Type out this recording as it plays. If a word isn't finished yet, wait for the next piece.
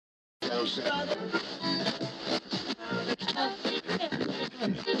Los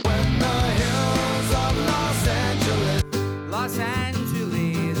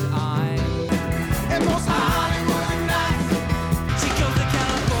Angeles, I'm and most Hollywood nights. She goes to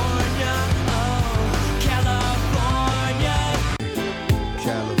California, oh, California.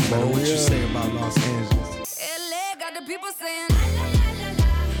 What you say about Los Angeles? LA got the people saying,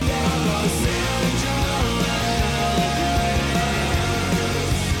 Los Angeles.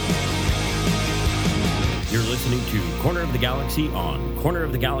 You're listening to Corner of the Galaxy on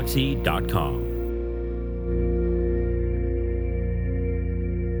cornerofthegalaxy.com.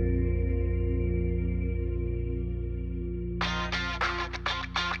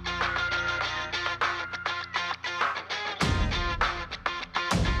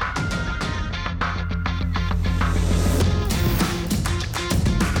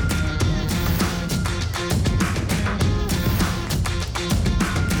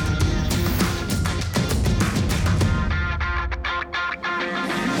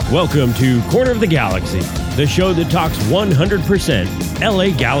 Welcome to Corner of the Galaxy, the show that talks 100%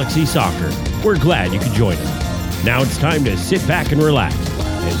 LA Galaxy soccer. We're glad you could join us. Now it's time to sit back and relax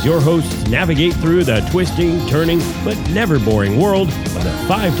as your hosts navigate through the twisting, turning, but never boring world of the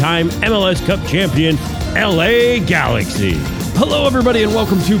five-time MLS Cup champion, LA Galaxy. Hello, everybody, and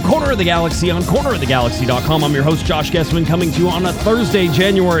welcome to Corner of the Galaxy on cornerofthegalaxy.com. I'm your host, Josh Gessman, coming to you on a Thursday,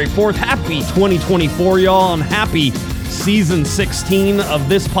 January 4th. Happy 2024, y'all, and happy Season 16 of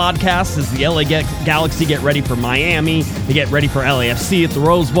this podcast as the LA Galaxy get ready for Miami. They get ready for LAFC at the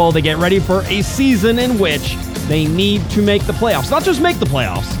Rose Bowl. They get ready for a season in which they need to make the playoffs. Not just make the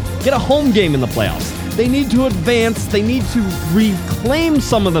playoffs, get a home game in the playoffs. They need to advance. They need to reclaim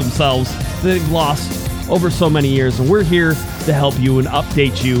some of themselves that they've lost over so many years. And we're here to help you and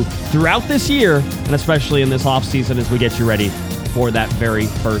update you throughout this year, and especially in this offseason as we get you ready for that very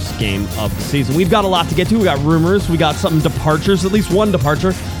first game of the season. We've got a lot to get to. We got rumors. We got some departures, at least one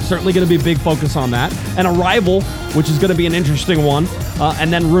departure. Certainly going to be a big focus on that. An arrival, which is going to be an interesting one.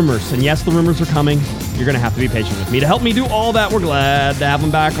 And then rumors. And yes, the rumors are coming. You're going to have to be patient with me. To help me do all that, we're glad to have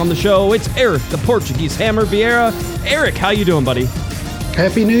him back on the show. It's Eric, the Portuguese Hammer Vieira. Eric, how you doing, buddy?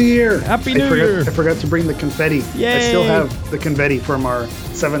 Happy New Year! Happy New Year! I forgot to bring the confetti. Yay. I still have the confetti from our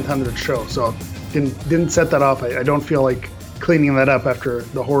 700th show, so didn't set that off. I don't feel like cleaning that up after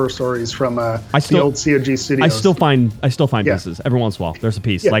the horror stories from the old COG studios. I still find pieces every once in a while. There's a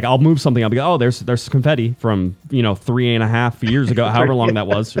piece. Yeah. Like I'll move something. I'll be oh, there's confetti from 3.5 years ago, however long that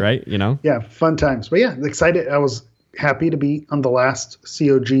was, right? Yeah, fun times. But yeah, excited. I was happy to be on the last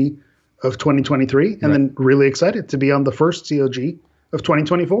COG of 2023, and then really excited to be on the first COG of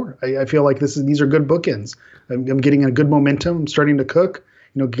 2024. I feel like these are good bookends. I'm getting a good momentum. I'm starting to cook.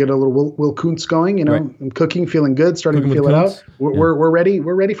 Get a little Will Kuntz going. I'm cooking, feeling good, starting to feel it out. We're ready.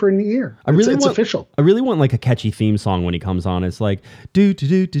 We're ready for a new year. It's official. I really want like a catchy theme song when he comes on. It's like do do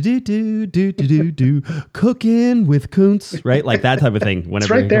do do do do do do do cooking with Kuntz, right? Like that type of thing.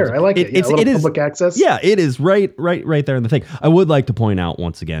 Whenever it's right there. I like it. It is public access. Yeah, it is right there in the thing. I would like to point out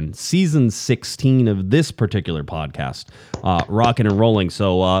once again, season 16 of this particular podcast, rocking and rolling.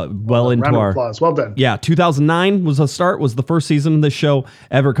 So into round of our applause. Well done. Yeah, 2009 was was the first season of this show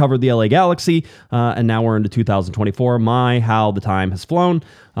ever covered the LA Galaxy, and now we're into 2024. How the time has flown.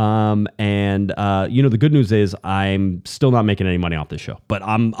 The good news is I'm still not making any money off this show, but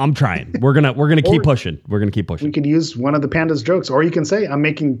I'm trying. We're gonna keep pushing. We're gonna keep pushing. We could use one of the Panda's jokes, or you can say I'm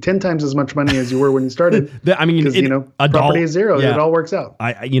making 10 times as much money as you were when you started. Property is zero. Yeah, it all works out.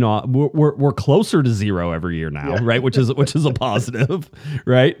 We're closer to zero every year now, right? Which is a positive,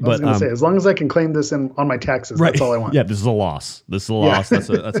 right? I was gonna say, as long as I can claim this on my taxes, right. That's all I want. Yeah, this is a loss. Yeah.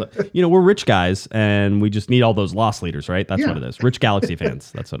 That's we're rich guys, and we just need all those loss leaders, right? That's what it is. Rich Galaxy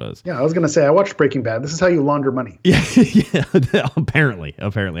fans. That's what it is. Yeah, I was going to say, I watched Breaking Bad. This is how you launder money. Yeah. Apparently,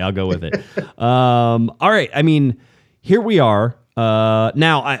 I'll go with it. All right. Here we are.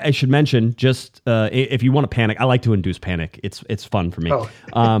 Now, I should mention, just if you want to panic, I like to induce panic. It's fun for me. Oh.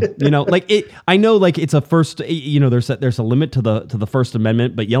 I know, like it's a first. There's a limit to the First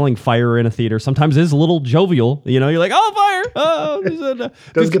Amendment, but yelling fire in a theater sometimes is a little jovial. You're like, oh, fire! Oh,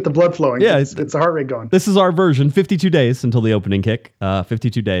 does get the blood flowing. Yeah, it's the heart rate going. This is our version. 52 days until the opening kick.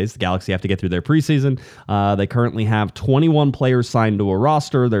 52 days. The Galaxy have to get through their preseason. They currently have 21 players signed to a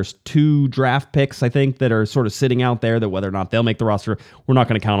roster. There's 2 draft picks, I think, that are sort of sitting out there that whether or not they'll make the roster, we're not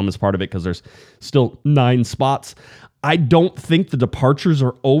going to count them as part of it because there's still 9 spots. I don't think the departures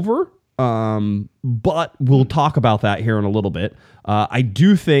are over, but we'll talk about that here in a little bit. I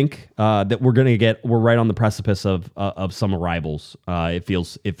do think that we're right on the precipice of some arrivals. It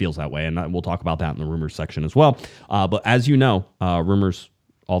feels that way, and we'll talk about that in the rumors section as well. But as you know, rumors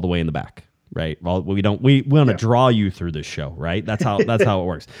all the way in the back. Right. Well, we want to draw you through this show, right? That's how it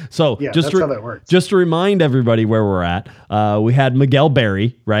works. So that's how that works. Just to remind everybody where we're at, we had Miguel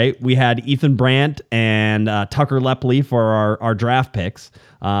Berry, right? We had Ethan Brandt and Tucker Lepley for our draft picks,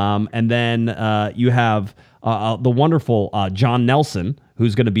 and then you have the wonderful John Nelson,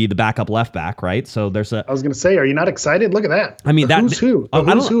 who's going to be the backup left back, right? So there's I was going to say, are you not excited? Look at that. I mean, the who's who? The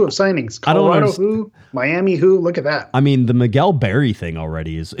who's who of signings? Colorado who? Miami who? Look at that. I mean, the Miguel Berry thing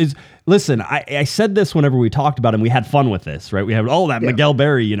already is. Listen, I said this whenever we talked about him. We had fun with this, right? We have Miguel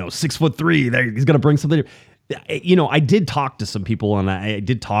Berry, 6'3", there he's going to bring something. I did talk to some people, and I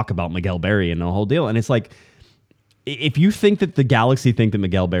did talk about Miguel Berry and the whole deal, and it's like, if you think that the Galaxy think that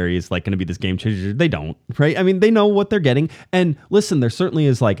Miguel Berry is like going to be this game changer, they don't, right? I mean, they know what they're getting. And listen, there certainly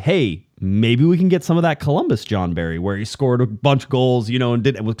is like, hey, maybe we can get some of that Columbus John Berry where he scored a bunch of goals, and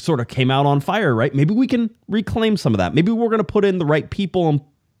it sort of came out on fire, right? Maybe we can reclaim some of that. Maybe we're going to put in the right people and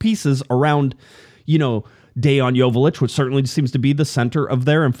pieces around, Dejan Joveljic, which certainly seems to be the center of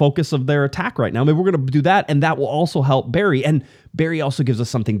and focus of their attack right now. Maybe we're going to do that, and that will also help Berry. And Berry also gives us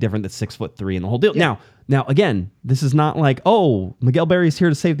something different that's 6'3" in the whole deal. Yeah. Now, again, this is not like, oh, Miguel Berry's here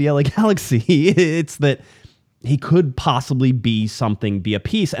to save the LA Galaxy. It's that he could possibly be a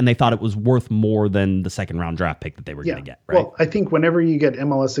piece, and they thought it was worth more than the second round draft pick that they were going to get. Right? Well, I think whenever you get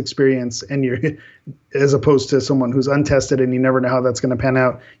MLS experience and you're, as opposed to someone who's untested and you never know how that's going to pan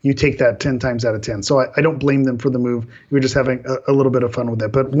out, you take that 10 times out of 10. So I don't blame them for the move. We're just having a little bit of fun with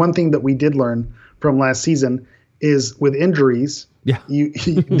it. But one thing that we did learn from last season is with injuries,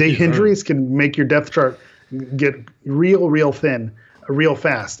 injuries can make your depth chart get real thin real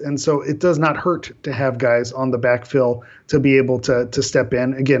fast. And so it does not hurt to have guys on the backfill to be able to step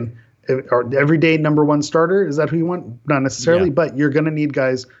in. Again, our everyday number one starter, is that who you want? Not necessarily, but you're going to need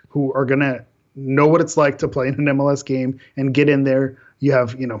guys who are going to know what it's like to play in an MLS game and get in there. You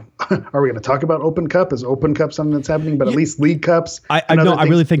have, are we going to talk about Open Cup? Is Open Cup something that's happening? But at least League Cups. I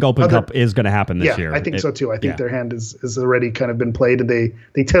really think Open Cup is going to happen this year. I think so too. I think their hand is already kind of been played.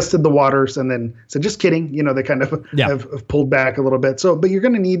 They tested the waters and then said, just kidding. They kind of have pulled back a little bit. So, but you're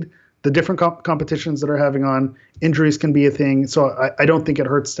going to need the different competitions that are having on. Injuries can be a thing. So I don't think it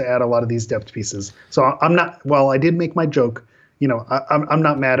hurts to add a lot of these depth pieces. So I'm not, I did make my joke, I'm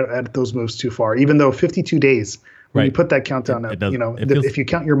not mad at those moves too far, even though 52 days, when you put that countdown up, if you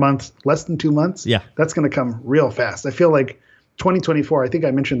count your months, less than 2 months, that's going to come real fast. I feel like 2024, I think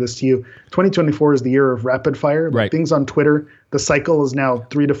I mentioned this to you, 2024 is the year of rapid fire. Like things on Twitter, the cycle is now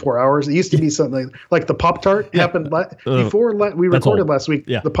 3 to 4 hours. It used to be something like the Pop-Tart happened before we recorded last week.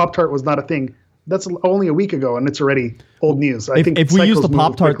 Yeah. The Pop-Tart was not a thing. That's only a week ago, and it's already old news. I think if we use the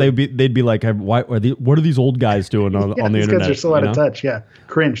Pop-Tart, they'd be like, what are these old guys doing on the internet? These guys are so out of touch. Yeah,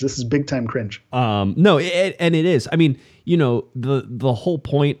 cringe. This is big time cringe. No, and it is. I mean, the whole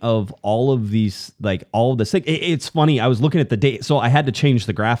point of all of these, like all of this thing. It's funny. I was looking at the date, so I had to change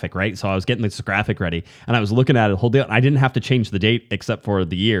the graphic, right? So I was getting this graphic ready, and I was looking at it the whole day. I didn't have to change the date except for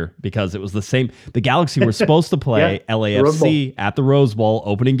the year because it was the same. The Galaxy were supposed to play LAFC at the Rose Bowl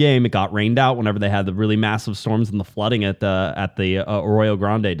opening game. It got rained out whenever they had the really massive storms and the flooding at the Arroyo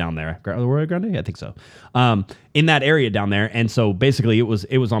Grande down there. Arroyo Grande, I think so. In that area down there, and so basically it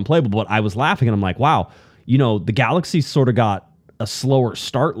was unplayable. But I was laughing, and I'm like, wow. The Galaxy sort of got a slower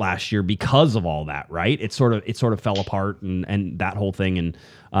start last year because of all that, right? It sort of fell apart and that whole thing, and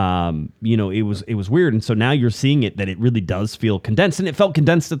it was weird. And so now you're seeing it that it really does feel condensed, and it felt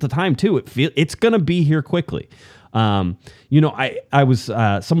condensed at the time too. It's gonna be here quickly. I was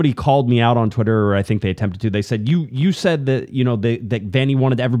somebody called me out on Twitter, or I think they attempted to. They said you said that that Vanny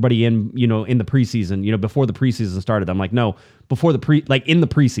wanted everybody in in the preseason, before the preseason started. I'm like, no, before in the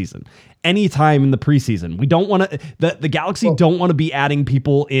preseason. Anytime in the preseason, we don't want to. The Galaxy don't want to be adding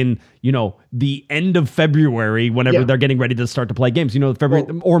people in the end of February whenever they're getting ready to start to play games. February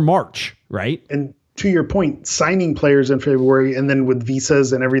or March, right? And to your point, signing players in February and then with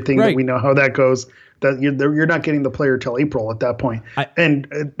visas and everything that we know how that goes. That you're not getting the player till April at that point.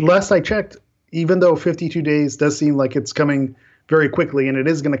 And last I checked, even though 52 days does seem like it's coming very quickly, and it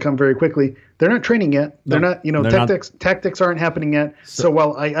is going to come very quickly, they're not training yet. They're not, tactics aren't happening yet. So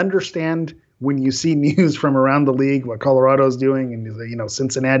while I understand when you see news from around the league, what Colorado's doing, and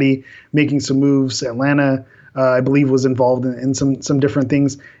Cincinnati making some moves, Atlanta, I believe was involved in some different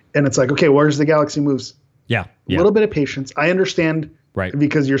things, and it's like, okay, where's the Galaxy moves? Yeah. A little bit of patience. I understand. Right.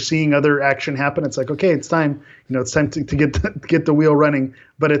 Because you're seeing other action happen. It's like, okay, it's time. It's time to get the wheel running.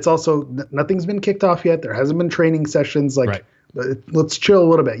 But it's also nothing's been kicked off yet. There hasn't been training sessions. Let's chill a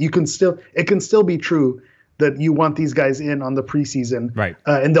little bit. It can still be true that you want these guys in on the preseason, right?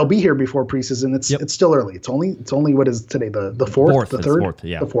 And they'll be here before preseason. It's still early. It's only what is today, the fourth, the third,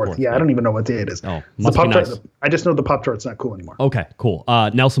 the fourth. Yeah, I don't even know what day it is. Oh, the Pop-Tart. I just know the Pop-Tart's not cool anymore. Okay, cool.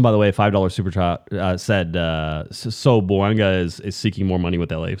 Nelson, by the way, $5 super chat said, so Boanga is seeking more money with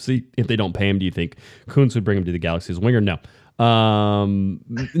LAFC. If they don't pay him, do you think Kuntz would bring him to the Galaxy as a winger? No.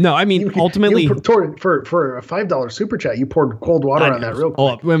 No, I mean, ultimately for a $5 super chat, you poured cold water on that real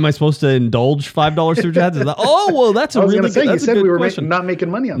quick. Oh, am I supposed to indulge $5 super chats? That's a really good. You said we were question. not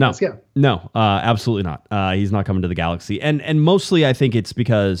making money on this. Yeah, no, absolutely not. He's not coming to the Galaxy, and mostly I think it's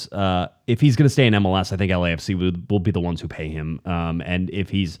because if he's going to stay in MLS, I think LAFC will be the ones who pay him. And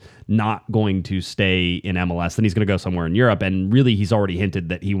if he's not going to stay in MLS, then he's going to go somewhere in Europe. And really, he's already hinted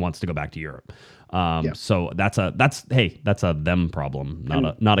that he wants to go back to Europe. So that's a them problem,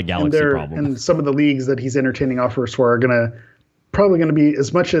 not a Galaxy problem. And some of the leagues that he's entertaining offers for are probably going to be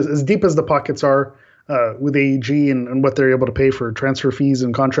as deep as the pockets are with AEG and what they're able to pay for transfer fees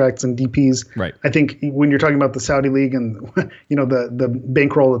and contracts and DPs. Right. I think when you're talking about the Saudi league and the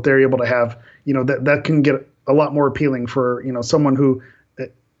bankroll that they're able to have, that can get a lot more appealing for someone who,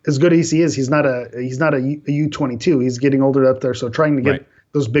 as good as he is, he's not a U22. He's getting older up there, so trying to get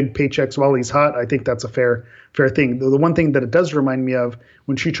those big paychecks while he's hot, I think that's a fair thing. The one thing that it does remind me of,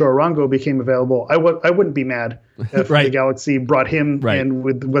 when Chicho Arango became available, I wouldn't be mad if the Galaxy brought him in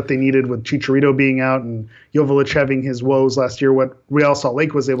with what they needed, with Chicharito being out and Jovic having his woes last year, what Real Salt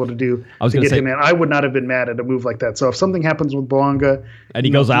Lake was able to do to get him in. I would not have been mad at a move like that. So if something happens with Boanga and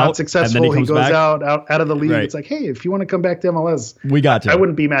he goes out, not successful, and then he goes back out of the league, it's like, hey, if you want to come back to MLS, we got you. I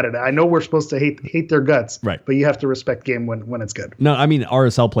wouldn't be mad at it. I know we're supposed to hate their guts, but you have to respect game when it's good. No, I mean,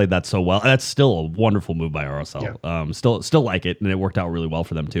 RSL played that so well. That's still a wonderful move by RSL. Yeah. Still like it, and it worked out really well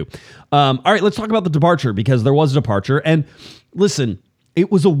for them too. All right, let's talk about the departure, because there was a departure. And listen,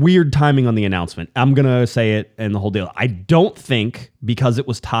 it was a weird timing on the announcement. I'm going to say it and the whole deal. I don't think, because it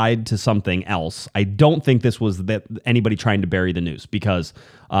was tied to something else, I don't think this was anybody trying to bury the news, because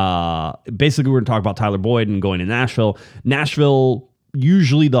basically we're going to talk about Tyler Boyd and going to Nashville. Nashville,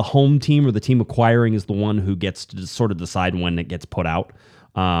 usually the home team or the team acquiring is the one who gets to sort of decide when it gets put out.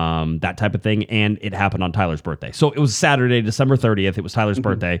 That type of thing. And it happened on Tyler's birthday. So it was Saturday, December 30th. It was Tyler's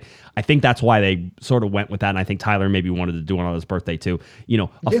birthday. I think that's why they sort of went with that. And I think Tyler maybe wanted to do it on his birthday too.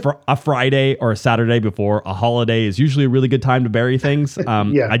 A Friday or a Saturday before a holiday is usually a really good time to bury things.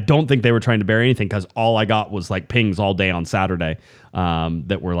 I don't think they were trying to bury anything, because all I got was like pings all day on Saturday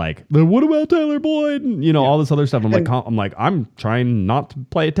that were like, what about Tyler Boyd? And, all this other stuff. I'm trying not to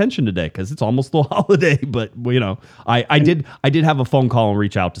pay attention today because it's almost the holiday. But, I did have a phone call and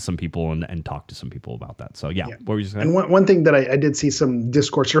reach out to some people and talk to some people about that. So, what were you saying? And one thing that I did see some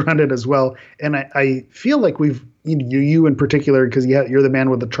discourse around it as well. And I feel like we've, you in particular, because you're the man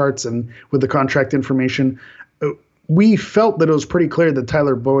with the charts and with the contract information. We felt that it was pretty clear that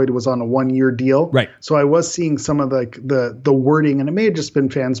Tyler Boyd was on a 1-year deal. Right. So I was seeing some of the wording, and it may have just been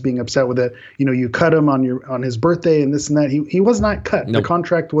fans being upset with it. You cut him on his birthday and this and that. He was not cut. Nope. The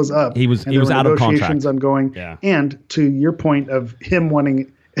contract was up. He was out of contract. Negotiations ongoing. Yeah. And to your point of him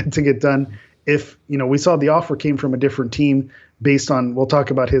wanting to get done, if we saw the offer came from a different team based on, we'll talk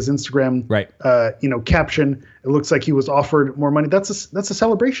about his Instagram caption. It looks like he was offered more money. That's a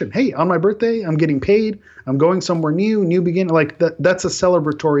celebration. Hey, on my birthday, I'm getting paid. I'm going somewhere new beginning. Like that's a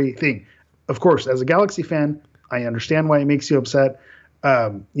celebratory thing. Of course, as a Galaxy fan, I understand why it makes you upset.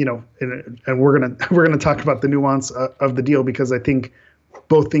 And we're gonna talk about the nuance of the deal, because I think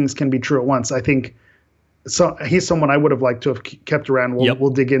both things can be true at once. I think so. He's someone I would have liked to have kept around.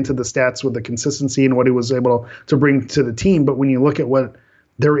 We'll dig into the stats with the consistency and what he was able to bring to the team. But when you look at what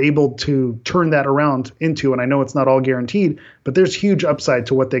they're able to turn that around into, and I know it's not all guaranteed, but there's huge upside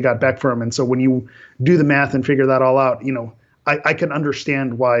to what they got back from him. And so when you do the math and figure that all out, I can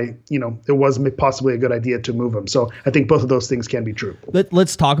understand why, it was possibly a good idea to move him. So I think both of those things can be true.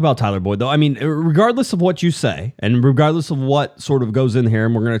 Let's talk about Tyler Boyd, though. I mean, regardless of what you say, and regardless of what sort of goes in here,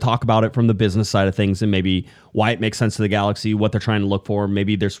 and we're going to talk about it from the business side of things and maybe why it makes sense to the Galaxy, what they're trying to look for,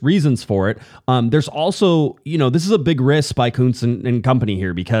 maybe there's reasons for it. There's also, this is a big risk by Kuntz and company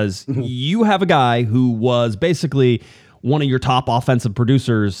here, because you have a guy who was basically one of your top offensive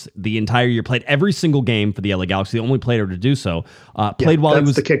producers the entire year, played every single game for the LA Galaxy, the only player to do so. Played while he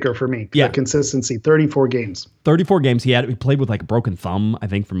was the kicker for me. Yeah, the consistency. 34 games. 34 games. He played with like a broken thumb, I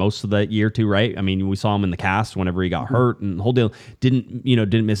think, for most of that year too, right? I mean, we saw him in the cast whenever he got hurt, and the whole deal. Didn't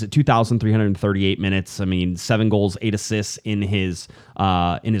miss it. 2,338 minutes. I mean, 7 goals, 8 assists in his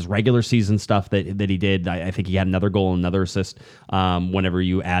regular season stuff that he did. I think he had another goal and another assist whenever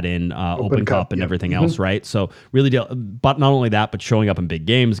you add in Open Cup and everything else, right? So really, but not only that, but showing up in big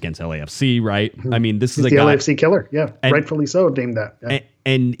games against LAFC, right? I mean, this is He's a the guy, LAFC killer. Yeah, rightfully so, named that. Yeah.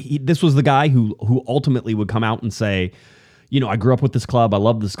 and this was the guy who ultimately would come out and say, I grew up with this club. I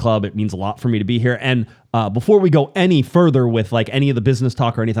love this club. It means a lot for me to be here. And before we go any further with like any of the business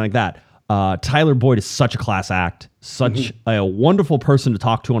talk or anything like that, Tyler Boyd is such a class act, such a wonderful person to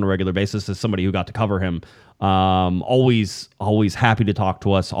talk to on a regular basis as somebody who got to cover him. Always happy to talk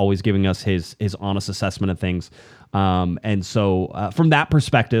to us, always giving us his honest assessment of things. And so from that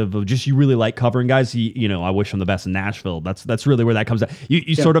perspective of just, you really like covering guys, I wish him the best in Nashville. That's really where that comes out.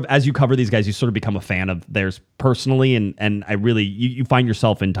 You sort of, as you cover these guys, you sort of become a fan of theirs personally. And I really, you find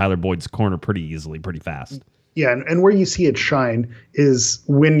yourself in Tyler Boyd's corner pretty easily, pretty fast. Yeah, and where you see it shine is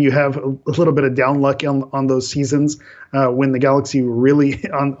when you have a little bit of down luck on those seasons, when the Galaxy really,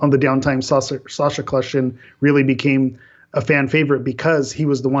 on the downtime, Sasha Kljestan really became a fan favorite because he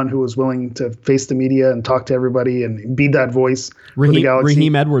was the one who was willing to face the media and talk to everybody and be that voice for the Galaxy.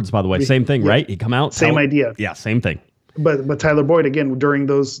 Raheem Edwards, by the way, same thing, right? He come out. Same idea. Yeah, same thing. But Tyler Boyd, again, during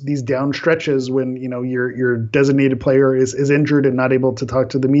these down stretches when your designated player is injured and not able to talk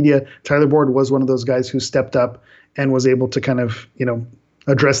to the media, Tyler Boyd was one of those guys who stepped up and was able to kind of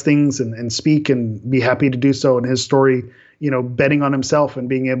address things and speak and be happy to do so. And his story, betting on himself and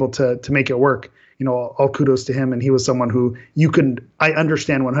being able to make it work. All kudos to him. And he was someone who I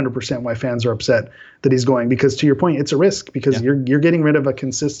understand 100% why fans are upset that he's going, because to your point, it's a risk because you're getting rid of a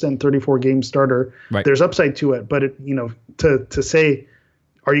consistent 34 game starter. Right. There's upside to it, but to say,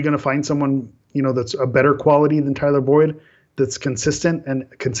 are you going to find someone, that's a better quality than Tyler Boyd, that's consistent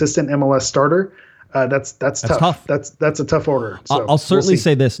MLS starter? That's tough. That's a tough order. So I'll certainly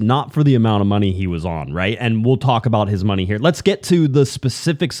say this, not for the amount of money he was on, right? And we'll talk about his money here. Let's get to the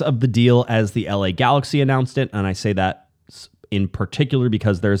specifics of the deal as the LA Galaxy announced it. And I say that in particular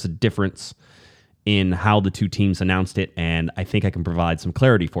because there's a difference in how the two teams announced it, and I think I can provide some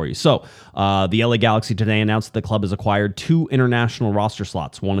clarity for you. So the LA Galaxy today announced that the club has acquired 2 international roster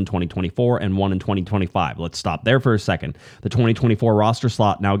slots, one in 2024 and one in 2025. Let's stop there for a second. The 2024 roster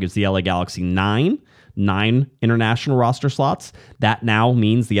slot now gives the LA Galaxy 9 international roster slots. That now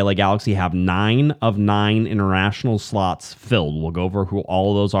means the LA Galaxy have 9 of 9 international slots filled. We'll go over who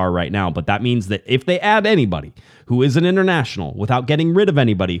all of those are right now, but that means that if they add anybody who is an international without getting rid of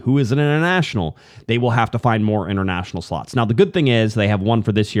anybody who is an international, they will have to find more international slots. Now, the good thing is they have one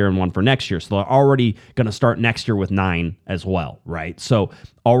for this year and one for next year, so they're already going to start next year with 9 as well, right? So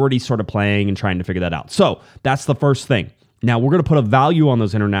already sort of playing and trying to figure that out. So that's the first thing. Now, we're going to put a value on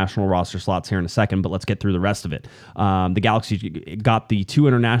those international roster slots here in a second, but let's get through the rest of it. The Galaxy got the 2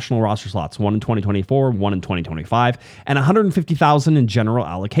 international roster slots, one in 2024, one in 2025, and $150,000 in general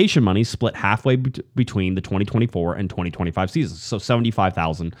allocation money split halfway between the 2024 and 2025 seasons, so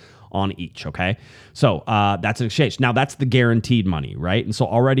 $75,000 on each, okay? So that's an exchange. Now, that's the guaranteed money, right? And so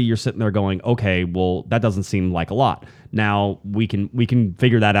already you're sitting there going, okay, well, that doesn't seem like a lot. Now, we can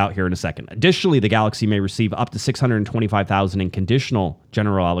figure that out here in a second. Additionally, the Galaxy may receive up to $625,000 in conditional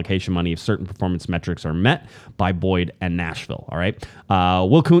general allocation money if certain performance metrics are met by Boyd and Nashville, all right?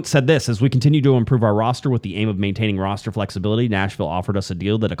 Will Kuntz said this: as we continue to improve our roster with the aim of maintaining roster flexibility, Nashville offered us a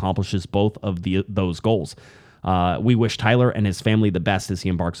deal that accomplishes both of those goals. We wish Tyler and his family the best as he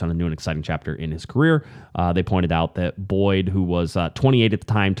embarks on a new and exciting chapter in his career. They pointed out that Boyd, who was 28 at the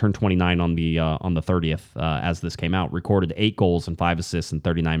time, turned 29 on the 30th as this came out, recorded 8 goals and 5 assists in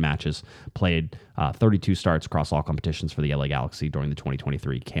 39 matches, played 32 starts across all competitions for the LA Galaxy during the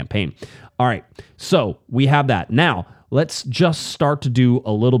 2023 campaign. All right, so we have that. Now, let's just start to do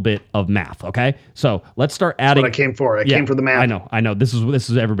a little bit of math, okay? So let's start adding. That's what I came for. I came for the math. I know. This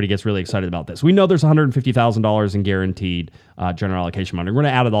is everybody gets really excited about this. We know there's $150,000 in guaranteed general allocation money. We're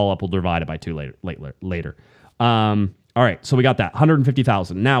going to add it all up. We'll divide it by 2 later. All right, so we got that,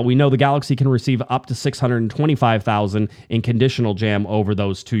 $150,000. Now, we know the Galaxy can receive up to $625,000 in conditional jam over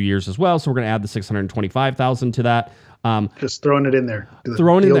those 2 years as well, so we're going to add the $625,000 to that. Just throwing it in there.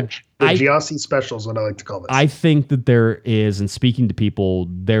 The Giassi special is what I like to call this. I think that there is, and speaking to people,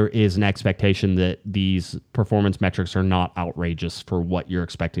 there is an expectation that these performance metrics are not outrageous for what you're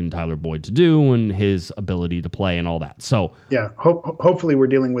expecting Tyler Boyd to do and his ability to play and all that. So yeah, hopefully we're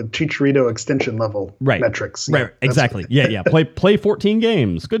dealing with Chicharito extension level metrics. Right, exactly. Yeah. Play 14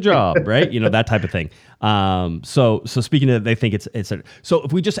 games. Good job, right? That type of thing. So speaking of, they think it's so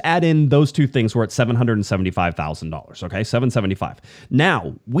if we just add in those two things, we're at $775,000. Okay, $775.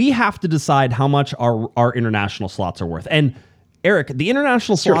 Now we have to decide how much our international slots are worth. And Eric, the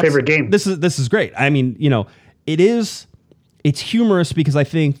international slots, your favorite game. This is great. I mean, it is it's humorous because I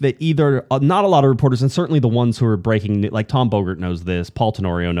think that either not a lot of reporters, and certainly the ones who are breaking, like Tom Bogert knows this, Paul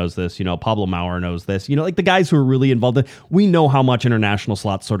Tenorio knows this, Pablo Maurer knows this, like the guys who are really involved in, we know how much international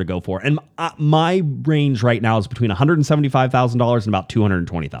slots sort of go for. And my range right now is between $175,000 and about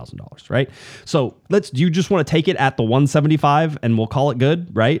 $220,000, right? So do you just want to take it at the 175 and we'll call it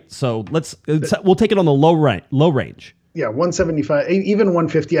good, right? So we'll take it on the low range. Yeah, 175, even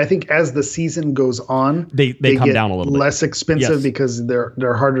 150. I think as the season goes on, they come get down a little bit. Less expensive because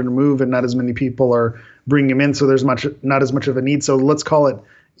they're harder to move and not as many people are bringing them in. So there's not as much of a need. So let's call it,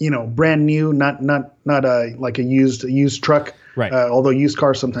 brand new, not like a used truck. Right. Although used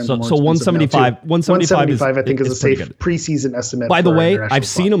cars sometimes are more so expensive 175 I think is a safe good. Preseason estimate. By the way, I've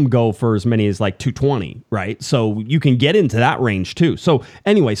seen them go for as many as like 220, right? So you can get into that range too. So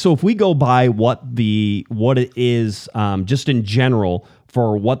anyway, if we go by what it is, just in general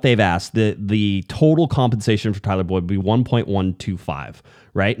for what they've asked, the total compensation for Tyler Boyd would be 1.125,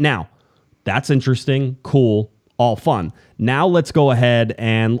 right? Now, that's interesting, cool, all fun. Now let's go ahead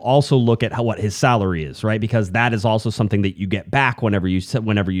and also look at what his salary is, right? Because that is also something that you get back whenever you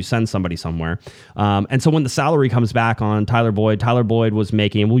send somebody somewhere. And so when the salary comes back on Tyler Boyd was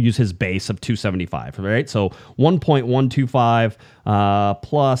making, and we'll use his base of 275, right? So 1.125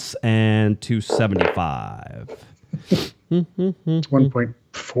 plus and 275.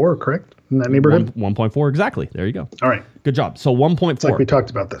 1.4, correct? In that neighborhood? 1.4, exactly. There you go. All right. Good job. So 1.4. It's like we talked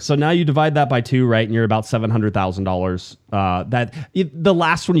about this. So now you divide that by 2, right? And you're about $700,000. The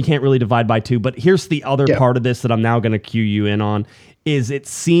last one you can't really divide by 2, but here's the other part of this that I'm now going to cue you in on. Is it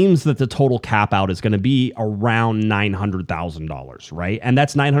seems that the total cap out is going to be around $900,000, right? And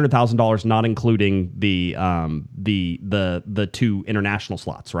that's $900,000 not including the 2 international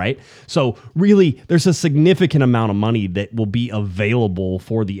slots, right? So really, there's a significant amount of money that will be available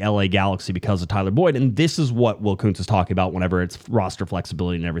for the LA Galaxy because of Tyler Boyd, and this is what Will Kuntz is talking about whenever it's roster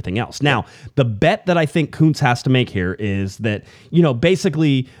flexibility and everything else. Now, the bet that I think Kuntz has to make here is that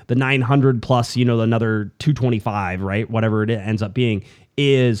basically the 900 plus another 225, right? Whatever it ends up being,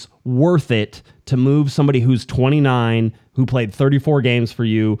 is worth it to move somebody who's 29, who played 34 games for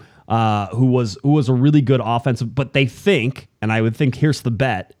you, who was a really good offensive, but they think, and I would think here's the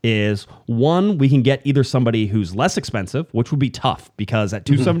bet, is one, we can get either somebody who's less expensive, which would be tough because at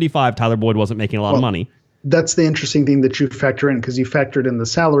 275, Tyler Boyd wasn't making a lot of money. That's the interesting thing that you factor in, because you factored in the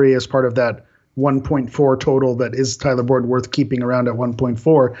salary as part of that 1.4 total that is Tyler Boyd worth keeping around at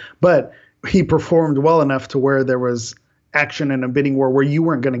 1.4, but he performed well enough to where there was action in a bidding war where you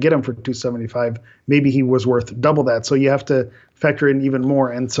weren't going to get him for 275. Maybe he was worth double that. So you have to factor in even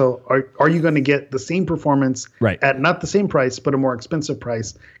more. And so are you going to get the same performance at not the same price, but a more expensive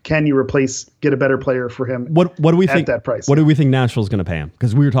price? Can you get a better player for him? What do we think that price? What do we think Nashville's going to pay him?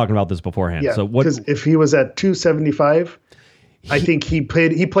 Because we were talking about this beforehand. Yeah, so because if he was at 275, I think he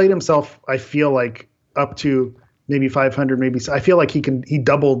played himself, I feel like, up to maybe 500, maybe. I feel like he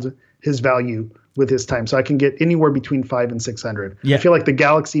doubled his value with his time. So I can get anywhere between 500 and 600. Yeah. I feel like the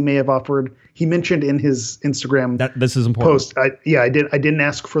Galaxy may have offered, he mentioned in his Instagram that this is important post. I didn't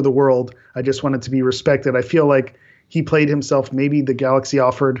ask for the world. I just wanted to be respected. I feel like he played himself. Maybe the Galaxy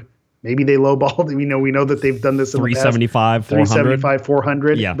offered, maybe they lowballed. We know that they've done this in 375, the past. 375,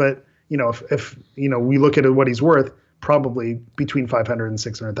 400. Yeah. But if we look at what he's worth, probably between 500 and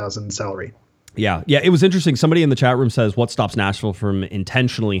 600,000 in salary. Yeah. It was interesting. Somebody in the chat room says, what stops Nashville from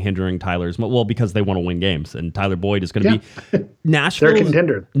intentionally hindering Tyler's? Well, because they want to win games, and Tyler Boyd is going to be Nashville. They're a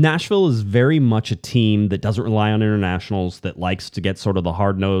contender. Nashville is very much a team that doesn't rely on internationals, that likes to get sort of the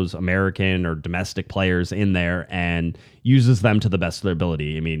hard-nosed American or domestic players in there and uses them to the best of their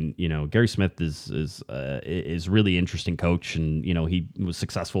ability. I mean, Gary Smith is really interesting coach, and he was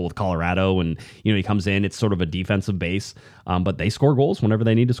successful with Colorado, and he comes in. It's sort of a defensive base, but they score goals whenever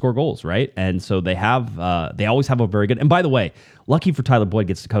they need to score goals, right? And so they always have a very good. And by the way, lucky for Tyler Boyd,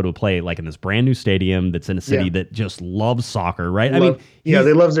 gets to go to play like in this brand new stadium that's in a city that just loves soccer, right?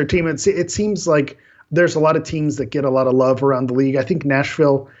 They love their team. It seems like there's a lot of teams that get a lot of love around the league. I think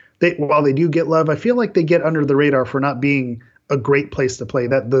Nashville, while they do get love, I feel like they get under the radar for not being a great place to play.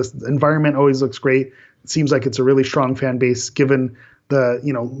 That the environment always looks great. It seems like it's a really strong fan base given the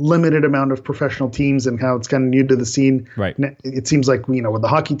limited amount of professional teams and how it's kind of new to the scene. Right. It seems like with the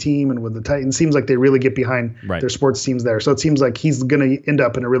hockey team and with the Titans, it seems like they really get behind their sports teams there. So it seems like he's going to end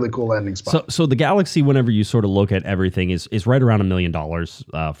up in a really cool landing spot. So the Galaxy, whenever you sort of look at everything, is right around $1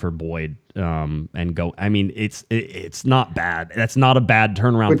 million for Boyd. And go. I mean, it's not bad. That's not a bad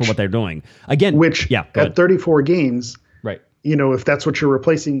turnaround for what they're doing. Again, at 34 games, right? If that's what you're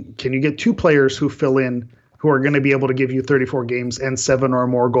replacing, can you get 2 players who fill in, who are going to be able to give you 34 games and 7 or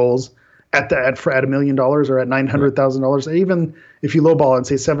more goals, at $1 million or at $900,000, even if you lowball and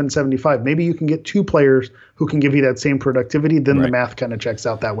say 775, maybe you can get 2 players who can give you that same productivity. Then the math kind of checks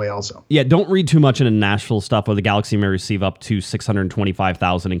out that way also. Yeah, don't read too much into Nashville stuff where the Galaxy may receive up to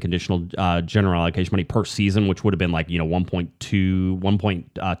 $625,000 in conditional general allocation money per season, which would have been like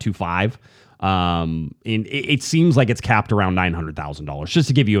 1.25. And it seems like it's capped around $900,000, just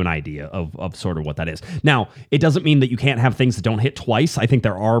to give you an idea of sort of what that is. Now, it doesn't mean that you can't have things that don't hit twice. I think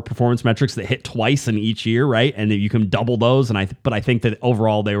there are performance metrics that hit twice in each year, right? And you can double those. But I think that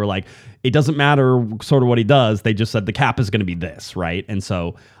overall they were like, it doesn't matter sort of what he does. They just said the cap is going to be this, right? And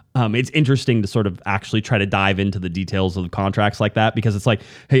so it's interesting to sort of actually try to dive into the details of the contracts like that, because it's like,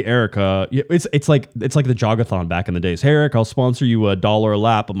 hey, Eric, it's like the Jogathon back in the days. Hey, Eric, I'll sponsor you $1 a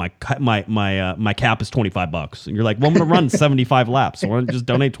lap, but my cap is $25. And you're like, well, I'm going to run 75 laps. So why don't you just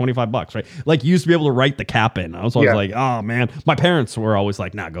donate $25, right? Like, you used to be able to write the cap in. I was always like, oh man, my parents were always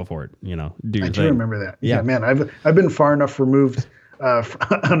like, nah, go for it. Do your thing. I do remember that. Yeah, man, I've been far enough removed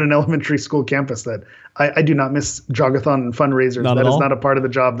on an elementary school campus that I do not miss Jogathon and fundraisers. That is not a part of the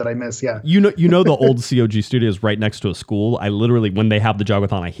job that I miss. Yeah. You know the old COG studios right next to a school. I literally, when they have the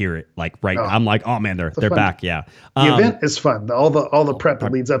Jogathon, I hear it I'm like, oh man, they're back. Yeah. The event is fun. All the prep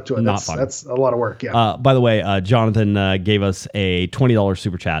that leads up to it. That's a lot of work. Yeah. By the way, Jonathan gave us a $20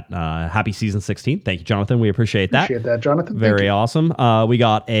 super chat. Happy season 16. Thank you, Jonathan. We appreciate that. Appreciate that, Jonathan. Very awesome. We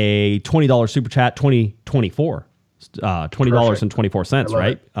got a $20 super chat 2024. $20.24,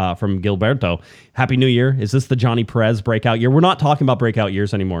 right? From Gilberto. Happy New Year. Is this the Johnny Perez breakout year? We're not talking about breakout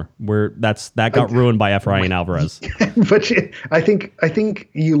years anymore. That got ruined by Efrain Alvarez. But I think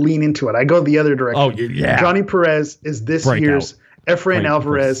you lean into it. I go the other direction. Oh, yeah. Johnny Perez is this year's Efrain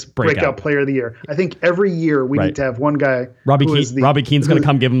Alvarez breakout player of the year. I think every year we need to have one guy. Robbie Keane's going to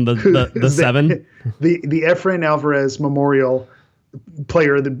come give him the 7. The Efrain Alvarez Memorial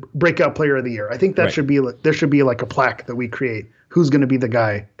breakout player of the year. I think that there should be like a plaque that we create. Who's going to be the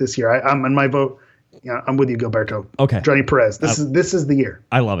guy this year? I'm on my vote. I'm with you, Gilberto. Okay, Johnny Perez. This is the year.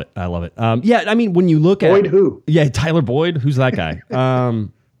 I love it. Yeah, I mean, when you look Boyd, who? Yeah, Tyler Boyd. Who's that guy?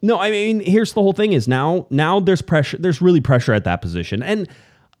 No, I mean, here's the whole thing: is now there's pressure. There's really pressure at that position, and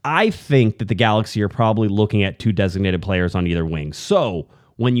I think that the Galaxy are probably looking at 2 designated players on either wing. So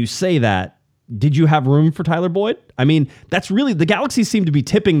when you say that, did you have room for Tyler Boyd? I mean, that's really, the Galaxy seem to be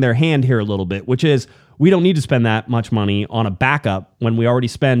tipping their hand here a little bit, which is, we don't need to spend that much money on a backup when we already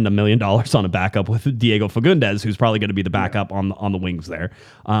spend $1 million on a backup with Diego Fagundes, who's probably going to be the backup on the wings there.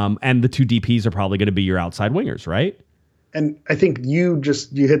 And the 2 DPs are probably going to be your outside wingers, right? And I think you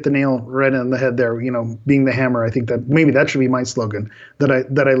hit the nail right on the head there, being the hammer. I think that maybe that should be my slogan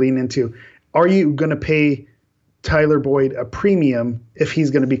that I lean into. Are you going to pay Tyler Boyd a premium if he's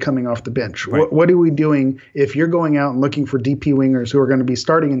going to be coming off the bench? Right. What are we doing if you're going out and looking for DP wingers who are going to be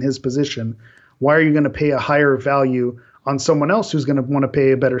starting in his position? Why are you going to pay a higher value on someone else who's going to want to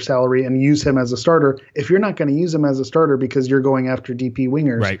pay a better salary and use him as a starter? If you're not going to use him as a starter because you're going after DP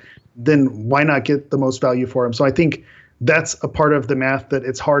wingers, then why not get the most value for him? So I think that's a part of the math that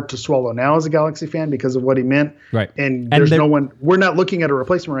it's hard to swallow now as a Galaxy fan because of what he meant. Right. And there's no one, we're not looking at a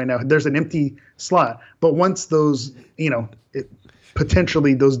replacement right now. There's an empty slot. But once those,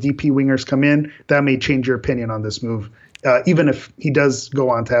 potentially those DP wingers come in, that may change your opinion on this move, even if he does go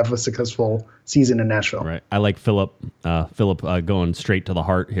on to have a successful season in Nashville. Right. I like Philip going straight to the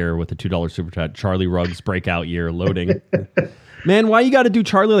heart here with the $2 super chat. Charlie Ruggs breakout year loading. Man, why you got to do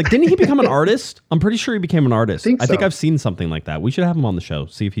Charlie? Like, didn't he become an artist? I'm pretty sure he became an artist. I think I've seen something like that. We should have him on the show.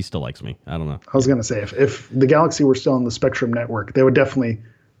 See if he still likes me. I don't know. I was going to say, if the Galaxy were still on the Spectrum network,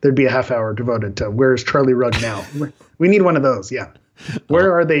 there'd be a half hour devoted to where's Charlie Rugg now? We need one of those. Yeah.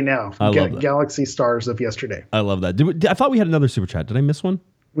 Where are they now? Galaxy stars of yesterday. I love that. I thought we had another super chat. Did I miss one?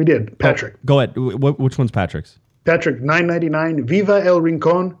 We did. Patrick. Go ahead. Which one's Patrick's? Patrick, $9.99. Viva El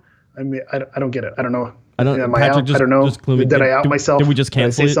Rincon. I mean, I don't get it. I don't know. I don't know. Did I out myself? Did we just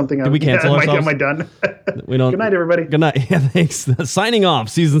cancel it? Something did we cancel ourselves? Am I done? We don't. Good night, everybody. Good night. Yeah, thanks. Signing off,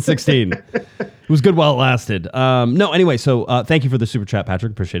 season 16. It was good while it lasted. Anyway, so thank you for the super chat,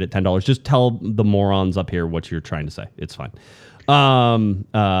 Patrick. Appreciate it. $10. Just tell the morons up here what you're trying to say. It's fine. So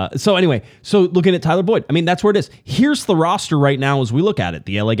looking at Tyler Boyd, I mean, that's where it is. Here's the roster right now as we look at it.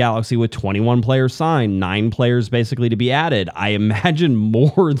 The LA Galaxy with 21 players signed, 9 players basically to be added. I imagine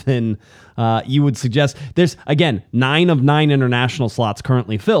more than you would suggest. There's, again, 9 of 9 international slots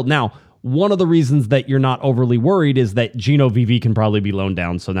currently filled. Now, one of the reasons that you're not overly worried is that Gino VV can probably be loaned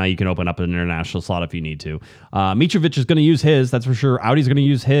down, so now you can open up an international slot if you need to. Mitrovic is going to use his, that's for sure. Audi's going to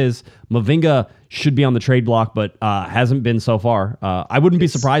use his. Mavinga should be on the trade block, but hasn't been so far. I wouldn't be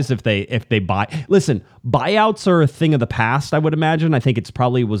surprised if they buy. Listen, buyouts are a thing of the past, I would imagine. I think it's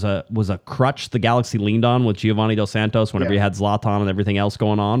probably was a crutch the Galaxy leaned on with Giovanni Dos Santos whenever you had Zlatan and everything else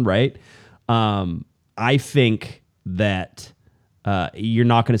going on, right? I think that you're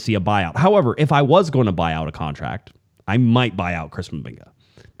not going to see a buyout. However, if I was going to buy out a contract, I might buy out Chris Mavinga.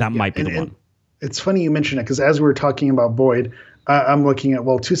 That might be the one. It's funny you mention it because as we were talking about Boyd, I'm looking at,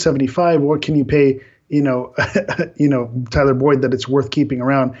 well, 275. What can you pay? Tyler Boyd that it's worth keeping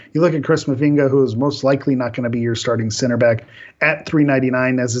around. You look at Chris Mavinga, who is most likely not going to be your starting center back at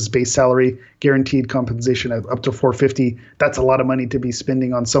 $399 as his base salary, guaranteed compensation at up to $450. That's a lot of money to be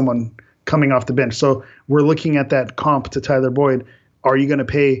spending on someone coming off the bench. So we're looking at that comp to Tyler Boyd. Are you going to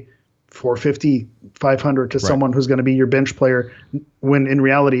pay $450, $500 to someone who's going to be your bench player when in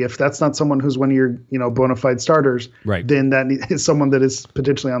reality, if that's not someone who's one of your, bona fide starters, then that is someone that is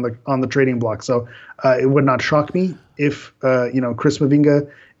potentially on the trading block. So it would not shock me if, Chris Mavinga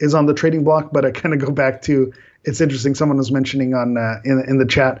is on the trading block, but I kind of go back to, it's interesting. Someone was mentioning on in the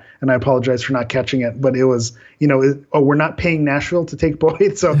chat, and I apologize for not catching it, but it was, we're not paying Nashville to take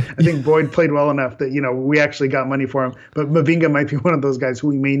Boyd. So I think Boyd played well enough that, we actually got money for him. But Mavinga might be one of those guys who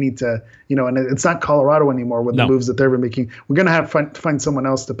we may need to, and it's not Colorado anymore with the moves that they're making. We're going to have to find someone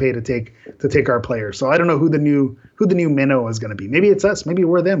else to pay to take our players. So I don't know who the new minnow is going to be. Maybe it's us. Maybe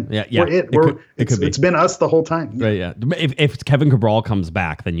we're them. Yeah. It could be. It's been us the whole time. Right. Yeah. If Kevin Cabral comes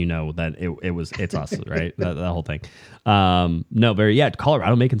back, then that it's us, right? that whole thing.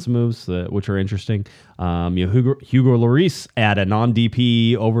 Colorado making some moves which are interesting. Hugo Lloris at a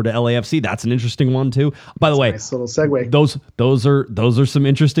non-DP over to LAFC. That's an interesting one too. By the way, nice little segue. Those are some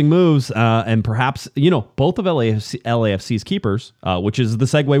interesting moves, and perhaps both of LAFC's keepers, which is the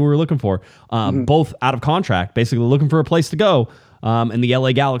segue we were looking for, both out of contract, basically looking for a place to go. And the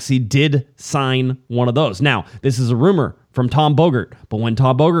LA Galaxy did sign one of those. Now, this is a rumor from Tom Bogert, but when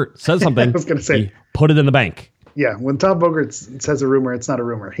Tom Bogert says something, I was going to say, he put it in the bank. Yeah, when Tom Bogert says a rumor, it's not a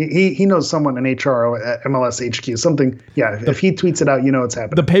rumor. He knows someone in HR at MLS HQ. Something, if he tweets it out, it's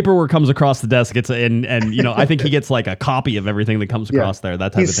happening. The paperwork comes across the desk. And I think he gets like a copy of everything that comes across there.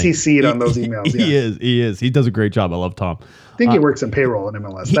 That type of thing. He's CC'd on those emails. He is. He does a great job. I love Tom. I think he works in payroll in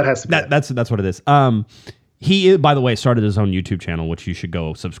MLS. That has to be that's what it is. He, by the way, started his own YouTube channel, which you should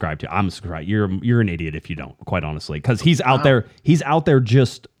go subscribe to. I'm subscribed. You're an idiot if you don't, quite honestly, because he's out there. He's out there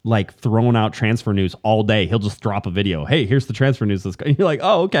just like throwing out transfer news all day. He'll just drop a video. Hey, here's the transfer news. You're like,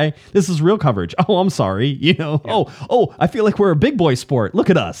 oh, okay, this is real coverage. Oh, I'm sorry. Yeah. Oh, I feel like we're a big boy sport.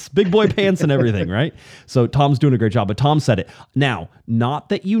 Look at us, big boy pants and everything, right? So Tom's doing a great job. But Tom said it. Now, not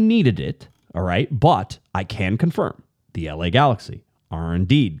that you needed it, all right, but I can confirm the LA Galaxy are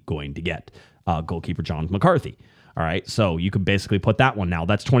indeed going to get goalkeeper John McCarthy. All right, so you could basically put that one now.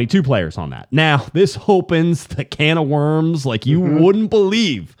 That's 22 players on that. Now, this opens the can of worms like you wouldn't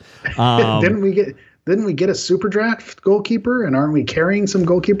believe. Didn't we get a super draft goalkeeper? And aren't we carrying some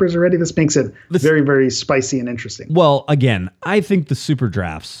goalkeepers already? This makes it very, very spicy and interesting. Well, again, I think the super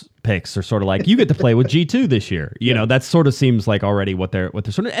drafts picks are sort of like you get to play with G2 this year. That sort of seems like already what they're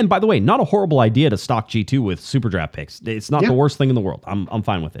sort of. And by the way, not a horrible idea to stock G2 with super draft picks. It's not the worst thing in the world. I'm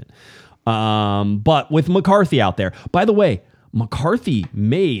fine with it. But with McCarthy out there, by the way, McCarthy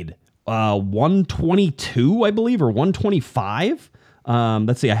made 122, I believe, or 125.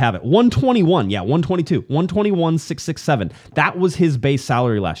 Let's see, I have it. 121. Yeah, 122. 121,667. That was his base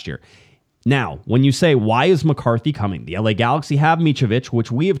salary last year. Now, when you say, why is McCarthy coming? The LA Galaxy have Mitrovic,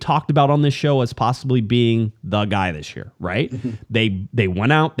 which we have talked about on this show as possibly being the guy this year, right? They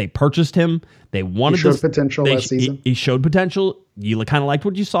went out, they purchased him. They wanted he showed potential last season. He showed potential. You kind of liked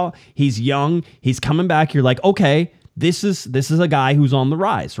what you saw. He's young. He's coming back. You're like, okay, this is a guy who's on the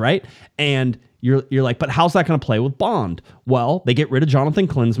rise, right? And you're like, but how's that going to play with Bond? Well, they get rid of Jonathan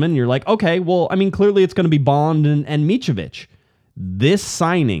Klinsmann. And you're like, okay, well, I mean, clearly it's going to be Bond and Mitrovic. This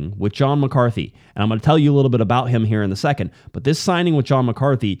signing with John McCarthy, and I'm going to tell you a little bit about him here in a second, but this signing with John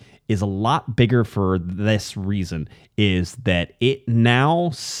McCarthy is a lot bigger for this reason, is that it now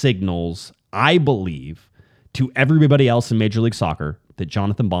signals, I believe, to everybody else in Major League Soccer that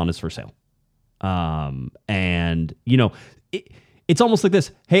Jonathan Bond is for sale. And, it's almost like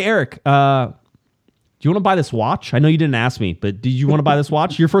this. Hey, Eric, do you want to buy this watch? I know you didn't ask me, but did you want to buy this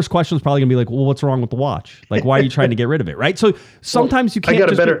watch? Your first question is probably going to be like, well, what's wrong with the watch? Like, why are you trying to get rid of it, right? So sometimes you can't. I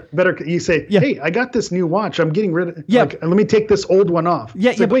got a better. You say, hey, I got this new watch. I'm getting rid of it. Yeah. Like, let me take this old one off.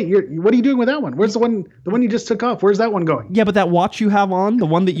 Yeah. Like, wait, what are you doing with that one? Where's the one you just took off? Where's that one going? Yeah, but that watch you have on, the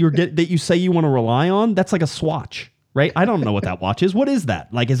one that that you say you want to rely on, that's like a Swatch. Right? I don't know what that watch is. What is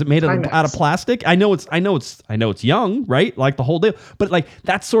that? Like, is it made out of plastic? I know it's young, right? Like the whole deal. But like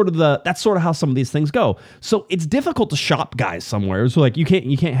that's sort of how some of these things go. So it's difficult to shop guys somewhere. So like you can't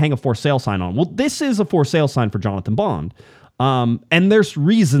hang a for sale sign on. Well, this is a for sale sign for Jonathan Bond. And there's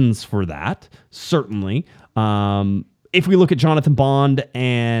reasons for that, certainly. If we look at Jonathan Bond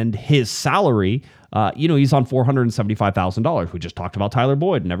and his salary, he's on $475,000. We just talked about Tyler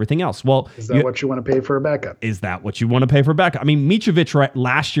Boyd and everything else. Well, is that what you want to pay for a backup? Is that what you want to pay for a backup? I mean, Mitrovic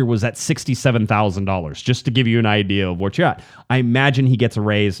last year was at $67,000, just to give you an idea of what you're at. I imagine he gets a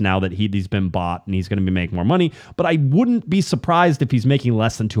raise now that he's been bought and he's going to be making more money, but I wouldn't be surprised if he's making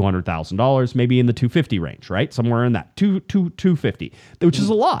less than $200,000, maybe in the 250 range, right? Somewhere in that 250, which is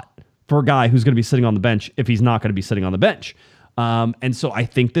a lot for a guy who's going to be sitting on the bench if he's not going to be sitting on the bench. And so I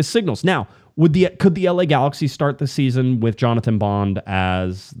think this signals. Now, could the LA Galaxy start the season with Jonathan Bond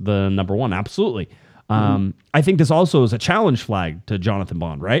as the number one? Absolutely. I think this also is a challenge flag to Jonathan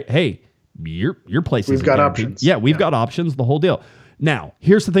Bond, right? Hey, your place is got options. Yeah, we've got options, the whole deal. Now,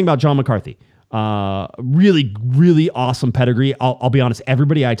 here's the thing about John McCarthy. Really, really awesome pedigree. I'll be honest,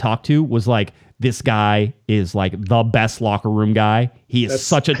 everybody I talked to was like, this guy is like the best locker room guy. He is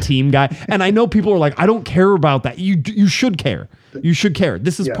such a team guy. And I know people are like, I don't care about that. You should care. You should care.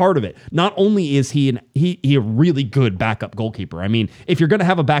 This is part of it. Not only is he a really good backup goalkeeper. I mean, if you're going to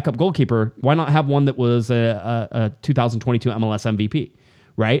have a backup goalkeeper, why not have one that was a 2022 MLS MVP,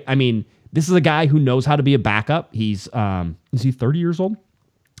 right? I mean, this is a guy who knows how to be a backup. He's is he 30 years old?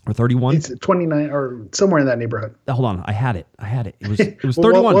 Or 31? He's 29 or somewhere in that neighborhood. Hold on. I had it. It was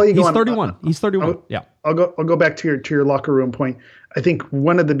 31. He's 31. He's 31. Yeah. I'll go back to your locker room point. I think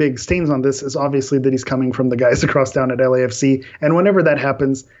one of the big stains on this is obviously that he's coming from the guys across town at LAFC. And whenever that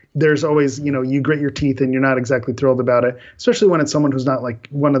happens, there's always, you grit your teeth and you're not exactly thrilled about it, especially when it's someone who's not like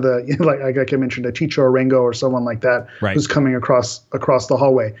one of the, like I mentioned, a Chicho Arango or someone like that, right, who's coming across the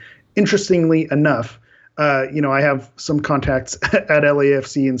hallway. Interestingly enough, I have some contacts at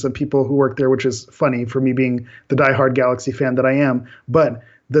LAFC and some people who work there, which is funny for me being the diehard Galaxy fan that I am. But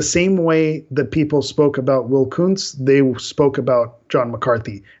the same way that people spoke about Will Kuntz, they spoke about John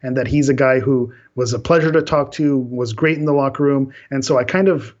McCarthy, and that he's a guy who was a pleasure to talk to, was great in the locker room. And so I kind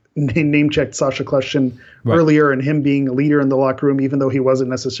of name-checked Sasha Kljestan earlier, and him being a leader in the locker room, even though he wasn't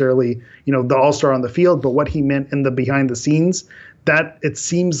necessarily, the all-star on the field, but what he meant in the behind the scenes. That it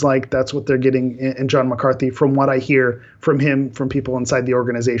seems like that's what they're getting in John McCarthy from what I hear from him, from people inside the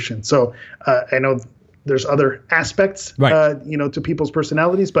organization. So I know there's other aspects, to people's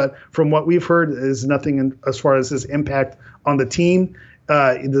personalities, but from what we've heard is nothing as far as his impact on the team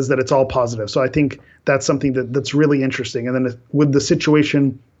is that it's all positive. So I think that's something that's really interesting. And then with the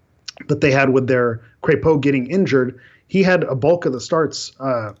situation that they had with their Crépeau getting injured, he had a bulk of the starts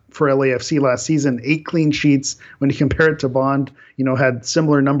for LAFC last season, 8 clean sheets. When you compare it to Bond, had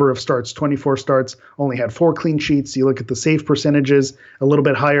similar number of starts, 24 starts, only had 4 clean sheets. You look at the save percentages, a little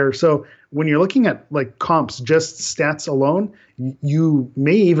bit higher. So when you're looking at like comps, just stats alone, you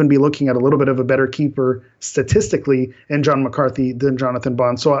may even be looking at a little bit of a better keeper statistically in John McCarthy than Jonathan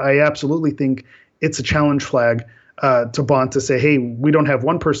Bond. So I absolutely think it's a challenge flag to Bond to say, hey, we don't have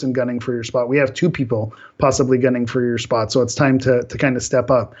one person gunning for your spot. We have 2 people possibly gunning for your spot. So it's time to kind of step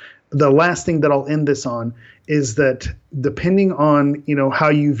up. The last thing that I'll end this on is that depending on, how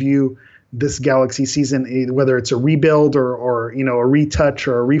you view this Galaxy season, whether it's a rebuild or a retouch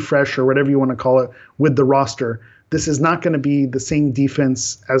or a refresh or whatever you want to call it with the roster, this is not going to be the same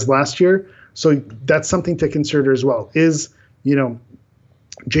defense as last year. So that's something to consider as well. Is,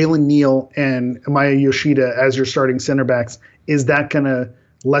 Jalen Neal and Amaya Yoshida as your starting center backs, is that going to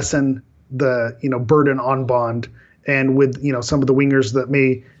lessen the, burden on Bond? And with, some of the wingers that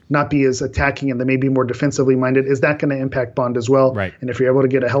may not be as attacking and they may be more defensively minded, is that going to impact Bond as well? Right. And if you're able to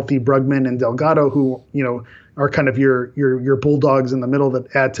get a healthy Brugman and Delgado, who, are kind of your bulldogs in the middle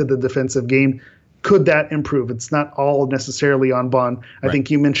that add to the defensive game, could that improve? It's not all necessarily on Bond. I think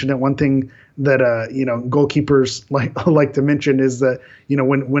you mentioned it. One thing that goalkeepers like to mention is that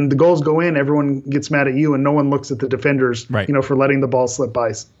when the goals go in, everyone gets mad at you and no one looks at the defenders for letting the ball slip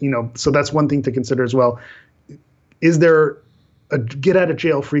by. So that's one thing to consider as well. Is there a get out of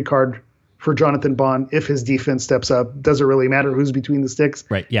jail free card for Jonathan Bond if his defense steps up? Does it really matter who's between the sticks?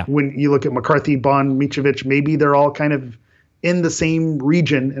 Right. Yeah. When you look at McCarthy, Bond, Mitrovic, maybe they're all kind of in the same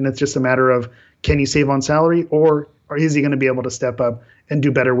region, and it's just a matter of can you save on salary, or is he going to be able to step up and do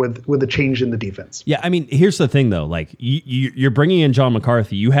better with a change in the defense? Yeah, I mean, here's the thing, though. Like, you're bringing in John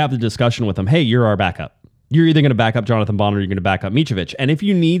McCarthy. You have the discussion with him. Hey, you're our backup. You're either going to back up Jonathan Bond or you're going to back up Mitrovic. And if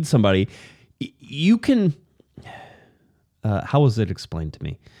you need somebody, you can. How was it explained to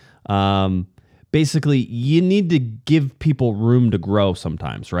me? Basically, you need to give people room to grow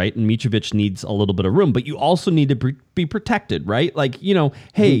sometimes, right? And Mitrovic needs a little bit of room, but you also need to be protected, right? Like,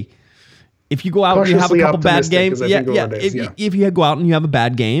 hey. If you go out and you have a couple bad games, if you go out and you have a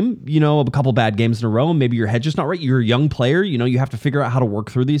bad game, a couple bad games in a row, and maybe your head's just not right, you're a young player, you have to figure out how to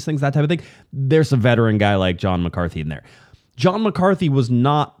work through these things, that type of thing. There's a veteran guy like John McCarthy in there. John McCarthy was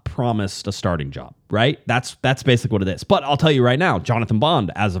not promised a starting job, right? That's basically what it is. But I'll tell you right now, Jonathan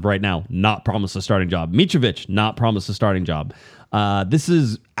Bond, as of right now, not promised a starting job. Mitrovic, not promised a starting job. This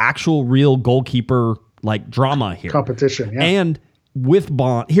is actual real goalkeeper like drama here. Competition, yeah. And with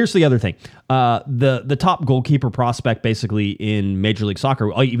Bond, here's the other thing. The top goalkeeper prospect basically in Major League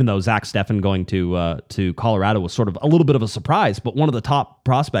Soccer, even though Zach Steffen going to Colorado was sort of a little bit of a surprise, but one of the top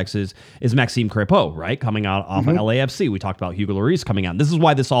prospects is Maxime Crépeau, right? Coming out off of LAFC. We talked about Hugo Lloris coming out. This is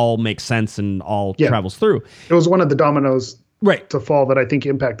why this all makes sense and all travels through. It was one of the dominoes right to fall that I think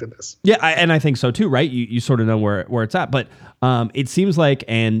impacted this. Yeah, and I think so too, right? You sort of know where it's at, but it seems like,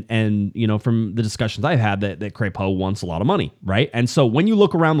 and from the discussions I've had, that Crépeau wants a lot of money, right? And so when you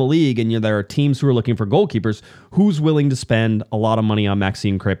look around the league and there are teams who are looking for goalkeepers, who's willing to spend a lot of money on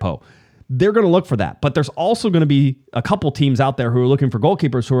Maxime Crépeau? They're going to look for that, but there's also going to be a couple teams out there who are looking for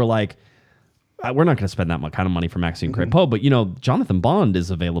goalkeepers who are like, we're not going to spend that much kind of money for Maxime Crépeau, but Jonathan Bond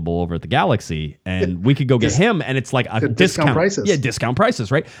is available over at the Galaxy, and we could go get him, and it's like a discount prices. Yeah, discount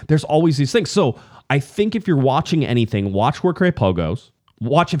prices, right? There's always these things. So I think if you're watching anything, watch where Crépeau goes.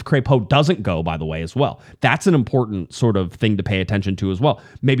 Watch if Crépeau doesn't go, by the way, as well. That's an important sort of thing to pay attention to as well.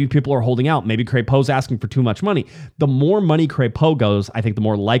 Maybe people are holding out. Maybe Crépeau's asking for too much money. The more money Crépeau goes, I think the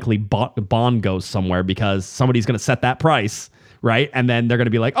more likely Bond goes somewhere, because somebody's going to set that price, right? And then they're going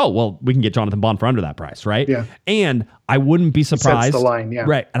to be like, oh, well, we can get Jonathan Bond for under that price, right? Yeah. And I wouldn't be surprised. Sets the line, yeah.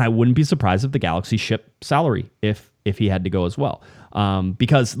 Right. And I wouldn't be surprised if the Galaxy shipped salary if he had to go as well.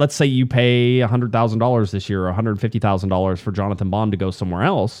 Because let's say you pay $100,000 this year or $150,000 for Jonathan Bond to go somewhere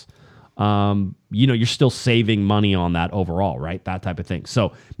else. You're still saving money on that overall, right? That type of thing.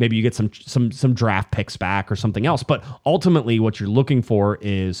 So maybe you get some draft picks back or something else. But ultimately, what you're looking for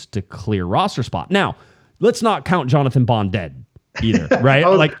is to clear roster spot. Now, let's not count Jonathan Bond dead either, right?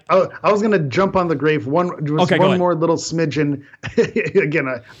 I was going to jump on the grave. One more little smidgen. Again,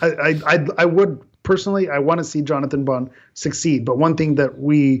 I would personally, I want to see Jonathan Bond succeed. But one thing that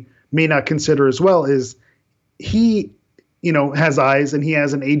we may not consider as well is he, has eyes, and he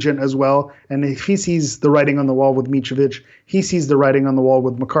has an agent as well. And if he sees the writing on the wall with Mitrovic, he sees the writing on the wall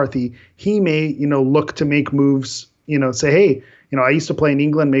with McCarthy, he may, look to make moves, say, hey, I used to play in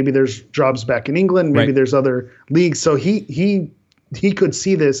England. Maybe there's jobs back in England. Maybe there's other leagues. So he could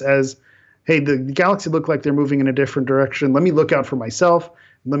see this as, hey, the Galaxy look like they're moving in a different direction. Let me look out for myself.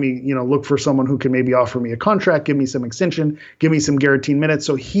 Let me, look for someone who can maybe offer me a contract, give me some extension, give me some guaranteed minutes.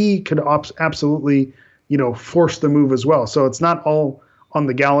 So he could absolutely, force the move as well. So it's not all on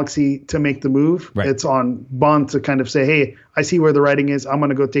the Galaxy to make the move. Right. It's on Bond to kind of say, hey, I see where the writing is. I'm going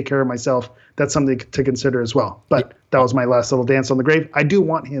to go take care of myself. That's something to consider as well. But that was my last little dance on the grave. I do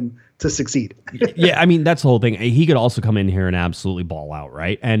want him to succeed. Yeah, I mean, that's the whole thing. He could also come in here and absolutely ball out,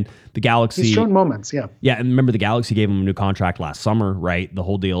 right? And the Galaxy... He's shown moments, yeah. Yeah, and remember the Galaxy gave him a new contract last summer, right? The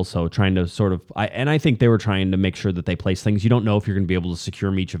whole deal. So trying to sort of... I think they were trying to make sure that they place things. You don't know if you're going to be able to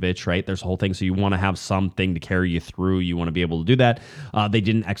secure Mitrovic, right? There's a whole thing. So you want to have something to carry you through. You want to be able to do that. They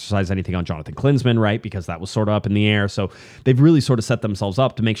didn't exercise anything on Jonathan Klinsmann, right? Because that was sort of up in the air. So they've really sort of set themselves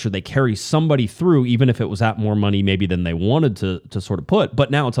up to make sure they carry somebody through, even if it was at more money maybe than they wanted to sort of put. But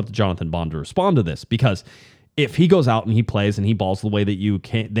now it's up to Jonathan Bond to respond to this, because if he goes out and he plays and he balls the way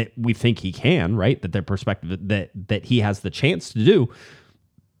that we think he can, right? That their perspective that he has the chance to do,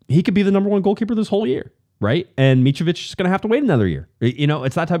 he could be the number one goalkeeper this whole year, right? And Mitrovic is going to have to wait another year.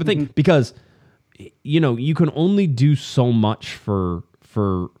 It's that type of thing, because you can only do so much for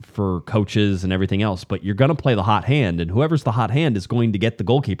coaches and everything else, but you're going to play the hot hand, and whoever's the hot hand is going to get the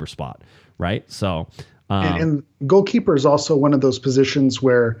goalkeeper spot, right? So, and goalkeeper is also one of those positions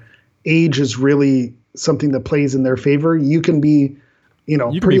where age is really something that plays in their favor. You can be,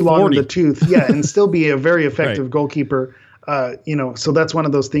 pretty long in the tooth, and still be a very effective goalkeeper. So that's one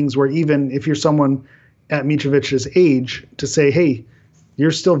of those things where even if you're someone at Mitrovic's age, to say, hey,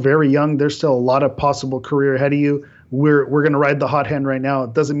 you're still very young. There's still a lot of possible career ahead of you. We're going to ride the hot hand right now.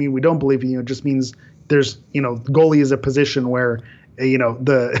 It doesn't mean we don't believe in you. It just means there's, goalie is a position where,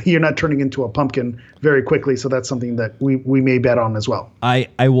 you're not turning into a pumpkin very quickly. So that's something that we may bet on as well. I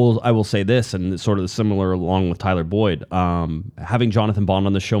will say this, and it's sort of similar along with Tyler Boyd. Having Jonathan Bond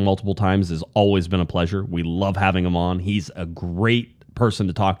on the show multiple times has always been a pleasure. We love having him on. He's a great person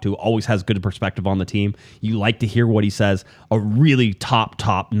to talk to, always has good perspective on the team. You like to hear what he says. A really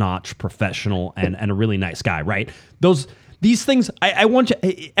top notch professional and a really nice guy, right? These things, I want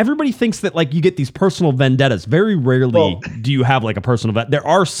you, everybody thinks that like you get these personal vendettas. Very rarely do you have like a personal there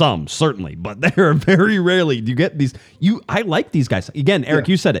are some, certainly, but there are very rarely do you get these. I like these guys. Again, Eric,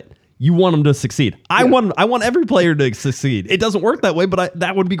 you said it. You want them to succeed. I want every player to succeed. It doesn't work that way, but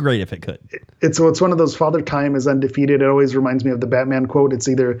that would be great if it could. It's one of those Father Time is undefeated. It always reminds me of the Batman quote. It's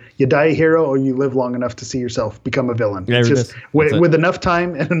either you die a hero or you live long enough to see yourself become a villain. Yeah, it's just with enough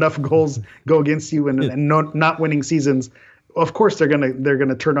time and enough goals go against you and not winning seasons. Of course, they're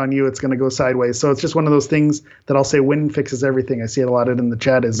gonna turn on you. It's gonna go sideways. So it's just one of those things that I'll say win fixes everything. I see it a lot in the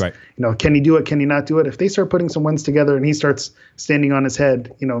chat is, right. Can he do it? Can he not do it? If they start putting some wins together and he starts standing on his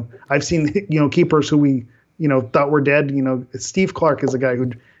head, I've seen, keepers who we, thought were dead. Steve Clark is a guy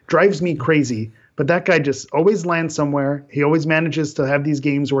who drives me crazy, but that guy just always lands somewhere. He always manages to have these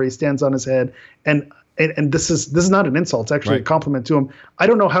games where he stands on his head. And this is not an insult. It's actually a compliment to him. I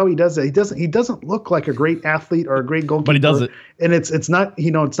don't know how he does it. He doesn't look like a great athlete or a great goalkeeper. But he does it. And it's not,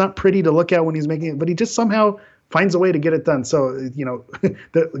 it's not pretty to look at when he's making it, but he just somehow finds a way to get it done. So,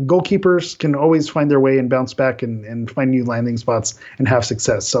 the goalkeepers can always find their way and bounce back and find new landing spots and have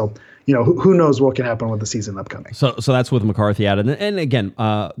success. So, who knows what can happen with the season upcoming. So that's with McCarthy ad. And again,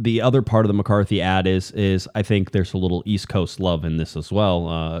 the other part of the McCarthy ad is I think there's a little East Coast love in this as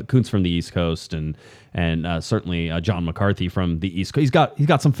well. Kuntz from the East Coast and certainly John McCarthy from the East Coast. He's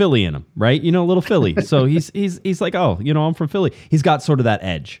got some Philly in him, right? A little Philly. So he's like, I'm from Philly. He's got sort of that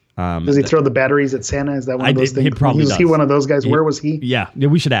edge. Does he throw the batteries at Santa? Is that one of those things? He probably does. He one of those guys? Where was he? Yeah,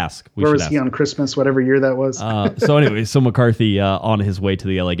 we should ask. Where was he on Christmas, whatever year that was? So anyway, McCarthy on his way to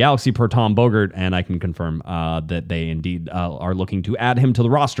the LA Galaxy per Tom Bogert, and I can confirm that they indeed are looking to add him to the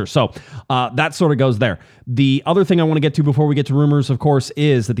roster. So that sort of goes there. The other thing I want to get to before we get to rumors, of course,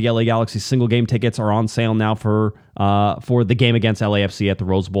 is that the LA Galaxy single game tickets are on sale now for the game against LAFC at the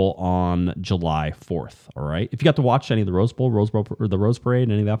Rose Bowl on July 4th. All right. If you got to watch any of the Rose Bowl or the Rose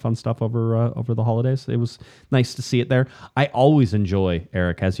Parade, any of that fun stuff over the holidays, it was nice to see it there. I always enjoy,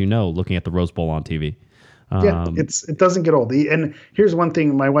 Eric, as you know, looking at the Rose Bowl on TV. It doesn't get old. And here's one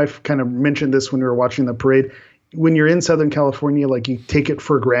thing, my wife kind of mentioned this when we were watching the parade. When you're in Southern California, like you take it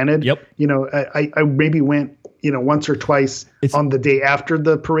for granted. Yep. I maybe went, once or twice on the day after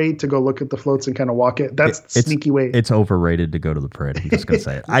the parade to go look at the floats and kind of walk it. That's the sneaky way. It's overrated to go to the parade. I'm just going to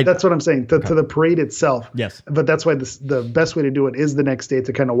say it. That's what I'm saying. To the parade itself. Yes. But that's why the best way to do it is the next day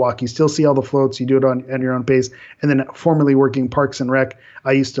to kind of walk. You still see all the floats. You do it on your own pace. And then formerly working Parks and Rec,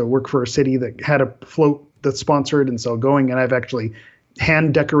 I used to work for a city that had a float that's sponsored. And so and I've actually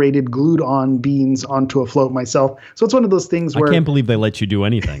hand decorated, glued on beans onto a float myself. So it's one of those things where I can't believe they let you do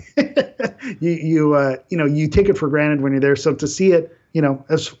anything. you take it for granted when you're there. So to see it,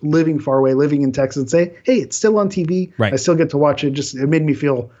 as living far away, living in Texas, and say, hey, it's still on TV. Right. I still get to watch it. It made me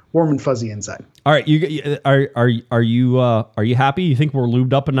feel warm and fuzzy inside. All right, are you happy? You think we're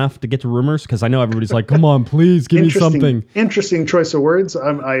lubed up enough to get to rumors? Because I know everybody's like, come on, please give me something. Interesting choice of words.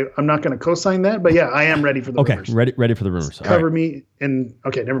 I'm not going to co-sign that, but yeah, I am ready for the rumors. Okay, ready for the rumors. Cover me in.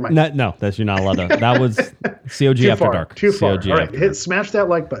 Okay, never mind. No, you're not allowed to. That was COG After Dark. Too far. All right, smash that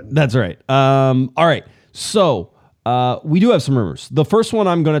like button. That's right. All right, so. We do have some rumors. The first one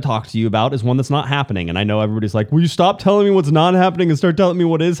I'm going to talk to you about is one that's not happening. And I know everybody's like, will you stop telling me what's not happening and start telling me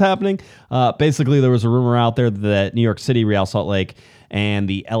what is happening? Basically, there was a rumor out there that New York City, Real Salt Lake, and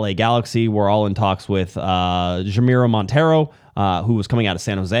the LA Galaxy were all in talks with Jamiro Montero, who was coming out of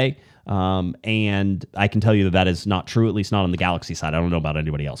San Jose. And I can tell you that is not true, at least not on the Galaxy side. I don't know about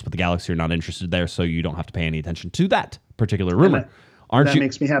anybody else, but the Galaxy are not interested there, so you don't have to pay any attention to that particular rumor. That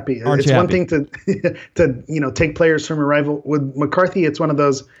makes me happy. It's one thing to take players from a rival. With McCarthy, it's one of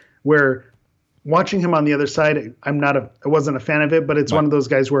those where watching him on the other side, I wasn't a fan of it, but it's one of those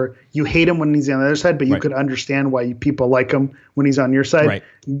guys where you hate him when he's on the other side, but you could understand why people like him when he's on your side. Right.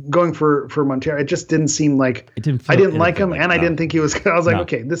 Going for Montero, it just didn't seem like I didn't like him, and I didn't think he was. I was like,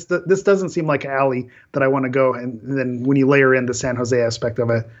 okay, this doesn't seem like an alley that I want to go. And then when you layer in the San Jose aspect of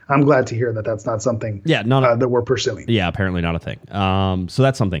it, I'm glad to hear that that's not something that we're pursuing. Yeah, apparently not a thing. So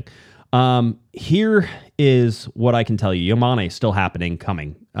that's something. Here is what I can tell you. Yamane still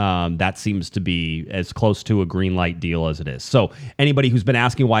coming. That seems to be as close to a green light deal as it is. So anybody who's been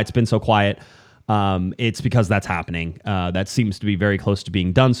asking why it's been so quiet, It's because that's happening. That seems to be very close to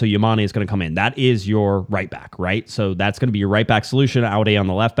being done. So Yamane is going to come in. That is your right back, right? So that's going to be your right back solution. Aude on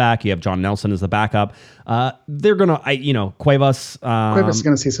the left back. You have John Nelson as the backup. They're going to, Cuevas. Cuevas is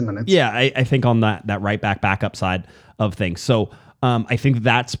going to see some minutes. Yeah, I think on that right back backup side of things. So I think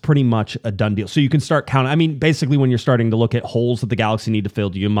that's pretty much a done deal. So you can start counting. I mean, basically, when you're starting to look at holes that the Galaxy need to fill,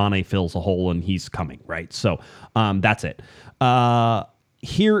 Yamane fills a hole, and he's coming, right? So that's it.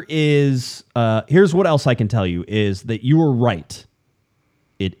 Here's what else I can tell you is that you were right.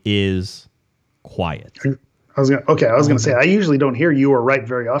 It is quiet. I was gonna say I usually don't hear you were right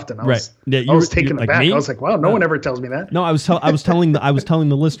very often. I was taken aback. Like I was like, wow, no one ever tells me that. No, I was telling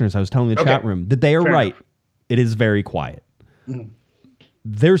the listeners, I was telling the chat room that they are right. Enough. It is very quiet. Mm.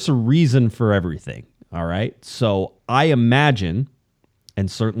 There's a reason for everything. All right. So I imagine, and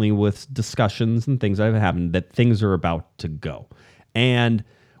certainly with discussions and things that have happened, that things are about to go. And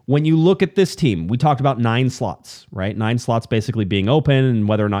when you look at this team, we talked about 9 slots, right? 9 slots basically being open, and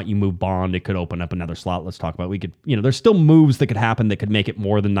whether or not you move Bond, it could open up another slot. Let's talk about, there's still moves that could happen that could make it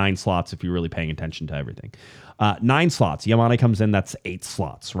more than 9 slots if you're really paying attention to everything. 9 slots. Yamane comes in, that's 8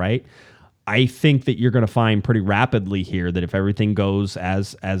 slots, right? I think that you're going to find pretty rapidly here that if everything goes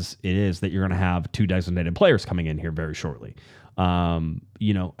as it is, that you're going to have 2 designated players coming in here very shortly.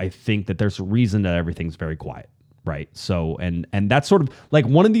 I think that there's a reason that everything's very quiet. Right. So, and that's sort of like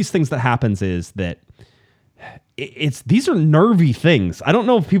one of these things that happens is that these are nervy things. I don't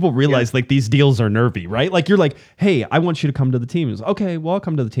know if people realize like these deals are nervy, right? Like you're like, hey, I want you to come to the team. It's okay, well, I'll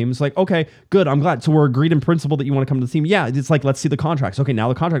come to the team. It's like, okay, good. I'm glad. So we're agreed in principle that you want to come to the team. Yeah. It's like, let's see the contracts. Okay. Now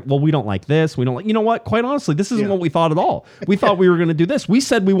the contract. Well, we don't like this. We don't like, you know what? Quite honestly, this isn't what we thought at all. We thought we were going to do this. We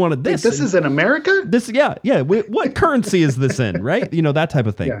said we wanted this. This is in America? Yeah. What currency is this in? Right. That type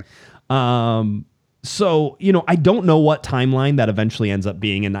of thing. Yeah. So, I don't know what timeline that eventually ends up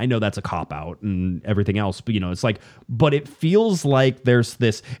being, and I know that's a cop-out and everything else, but, it's like, but it feels like there's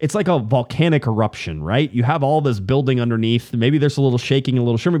this, it's like a volcanic eruption, right? You have all this building underneath, maybe there's a little shaking, a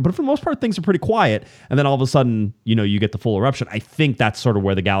little shimmering, but for the most part, things are pretty quiet, and then all of a sudden, you get the full eruption. I think that's sort of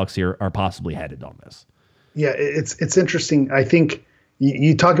where the Galaxy are possibly headed on this. Yeah, it's interesting. I think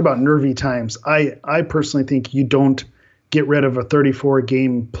you talk about nervy times. I personally think you don't get rid of a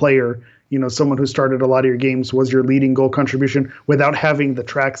 34-game player, someone who started a lot of your games, was your leading goal contribution, without having the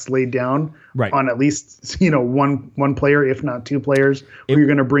tracks laid down on at least, one player, if not 2 players, who you're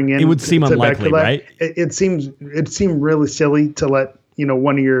going to bring in. It would seem unlikely, right? It seemed really silly to let,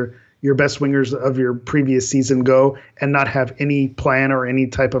 one of your best wingers of your previous season go and not have any plan or any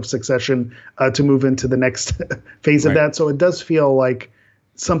type of succession to move into the next phase of that. So it does feel like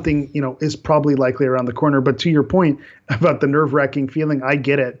something, is probably likely around the corner. But to your point about the nerve-wracking feeling, I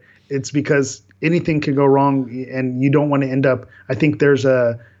get it. It's because anything can go wrong, and you don't want to end up. I think there's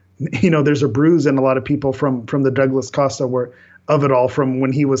a bruise in a lot of people from the Douglas Costa of it all, from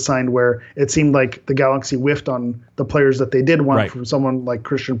when he was signed, where it seemed like the Galaxy whiffed on the players that they did want from someone like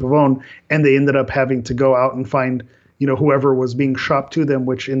Christian Pavone, and they ended up having to go out and find whoever was being shopped to them,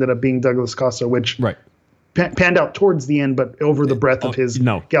 which ended up being Douglas Costa, which panned out towards the end, but over the breadth of his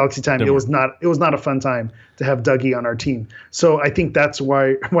Galaxy time, it was not a fun time to have Dougie on our team. So I think that's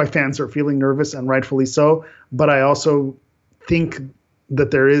why fans are feeling nervous, and rightfully so. But I also think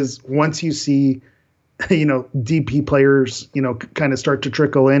that there is, once you see, DP players, kind of start to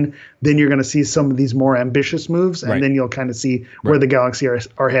trickle in, then you're going to see some of these more ambitious moves, and then you'll kind of see where the Galaxy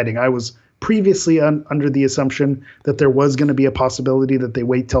are heading. I was previously under the assumption that there was going to be a possibility that they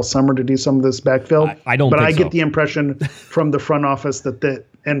wait till summer to do some of this backfill. I get the impression from the front office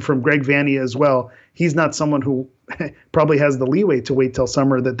and from Greg Vanney as well, he's not someone who probably has the leeway to wait till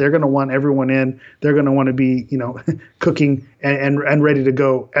summer, that they're going to want everyone in. They're going to want to be, cooking and ready to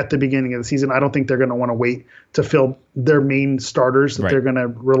go at the beginning of the season. I don't think they're going to want to wait to fill their main starters that they're going to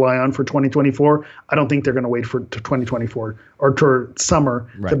rely on for 2024. I don't think they're going to wait for 2024 or to summer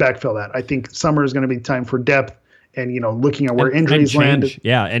to backfill that. I think summer is going to be time for depth and, looking at where injuries land.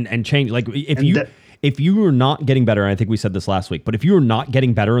 Yeah. And change. Like if you are not getting better, and I think we said this last week, but if you are not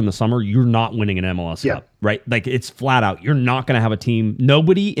getting better in the summer, you're not winning an MLS Cup, right? Like it's flat out. You're not going to have a team.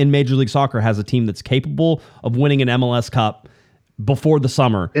 Nobody in Major League Soccer has a team that's capable of winning an MLS Cup before the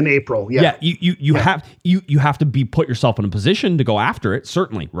summer in April. You have to put yourself in a position to go after it,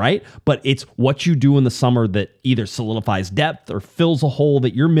 certainly, right? But it's what you do in the summer that either solidifies depth or fills a hole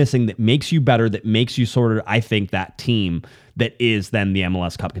that you're missing, that makes you better, that makes you sort of, I think, that team that is then the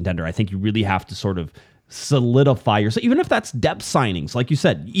MLS Cup contender. I think you really have to sort of solidify yourself, even if that's depth signings, like you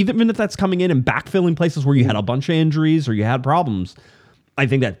said, even if that's coming in and backfilling places where you had a bunch of injuries or you had problems.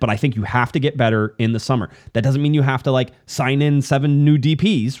 I think you have to get better in the summer. That doesn't mean you have to like sign in 7 new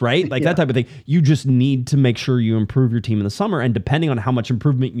DPs, right? Like that type of thing. You just need to make sure you improve your team in the summer. And depending on how much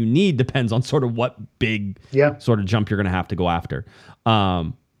improvement you need depends on sort of what big sort of jump you're going to have to go after.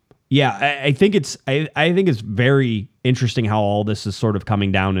 I think it's very interesting how all this is sort of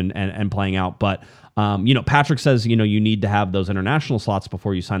coming down and playing out. But Patrick says, you need to have those international slots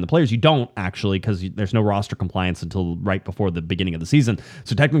before you sign the players. You don't actually, because there's no roster compliance until right before the beginning of the season.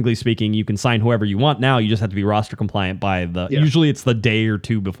 So technically speaking, you can sign whoever you want now. You just have to be roster compliant by usually it's the day or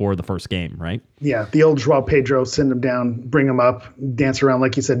two before the first game, right? Yeah, the old Joao Pedro, send him down, bring him up, dance around.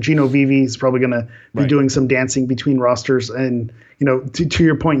 Like you said, Gino Vivi is probably going to be doing some dancing between rosters. And, to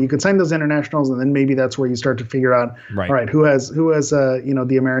your point, you could sign those internationals, and then maybe that's where you start to figure out, all right, who has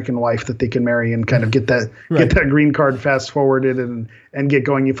the American wife that they can marry and kind of get that green card fast forwarded and get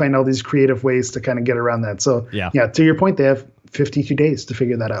going. You find all these creative ways to kind of get around that. So to your point, they have 52 days to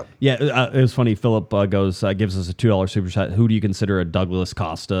figure that out. Yeah, it was funny. Philip gives us a $2 super chat. Who do you consider a Douglas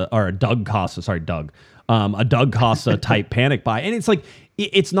Costa or a Doug Costa? Sorry, Doug. A Doug Costa type panic buy. And it's like,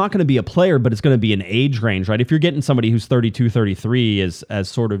 it's not going to be a player, but it's going to be an age range, right? If you're getting somebody who's 32, 33 as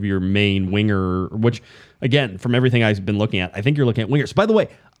sort of your main winger, which, again, from everything I've been looking at, I think you're looking at wingers. By the way,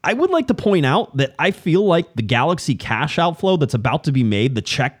 I would like to point out that I feel like the Galaxy cash outflow that's about to be made, the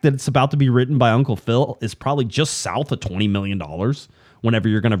check that's about to be written by Uncle Phil, is probably just south of $20 million whenever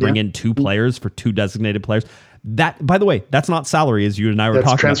you're going to bring in 2 players for 2 designated players. That, by the way, that's not salary, as you and I were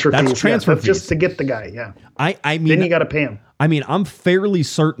talking about. That's transfer fees. That's just to get the guy, I mean, then you got to pay him. I mean, I'm fairly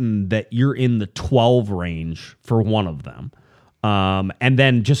certain that you're in the 12 range for one of them. And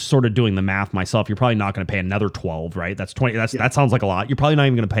then just sort of doing the math myself, you're probably not going to pay another 12, right? That's 20. That sounds like a lot. You're probably not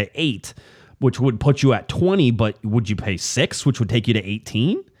even going to pay 8, which would put you at 20, but would you pay 6, which would take you to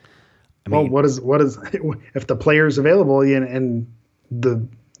 18? What is if the player's available and the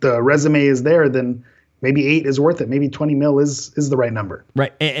resume is there, then maybe 8 is worth it. Maybe 20 mil is the right number.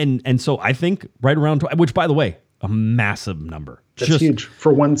 Right. And so I think right around, which by the way, a massive number. That's huge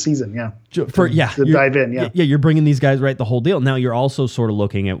for one season. Yeah. To dive in. Yeah. Yeah. You're bringing these guys right the whole deal. Now you're also sort of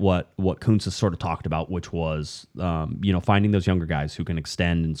looking at what Kuntz has sort of talked about, which was, finding those younger guys who can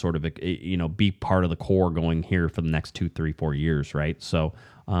extend and sort of, be part of the core going here for the next 2, 3, 4 years. Right. So,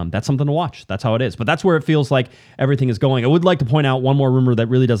 that's something to watch. That's how it is. But that's where it feels like everything is going. I would like to point out one more rumor that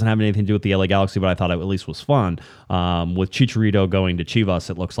really doesn't have anything to do with the LA Galaxy, but I thought it at least was fun. With Chicharito going to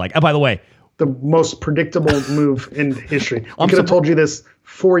Chivas, it looks like. Oh, by the way, the most predictable move in history. I could have told you this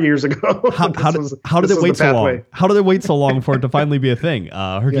 4 years ago. How did it wait so long? How did it wait so long for it to finally be a thing?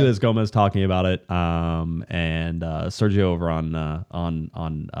 Herculez Gomez talking about it, and Sergio over on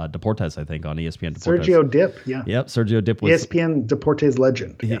Deportes, I think, on ESPN Deportes. Sergio Dip, yeah. Yep, Sergio Dip was ESPN Deportes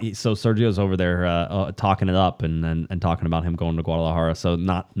legend. Yeah. So Sergio's over there talking it up and talking about him going to Guadalajara. So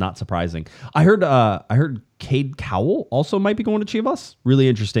not surprising. I heard Cade Cowell also might be going to Chivas. Really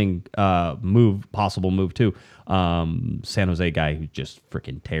interesting possible move too. San Jose guy who just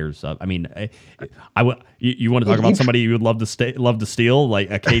freaking tears up. I mean, you want to talk about somebody you would love to steal, like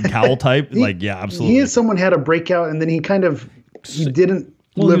a Cade Cowell type? Absolutely. He is someone had a breakout and then he didn't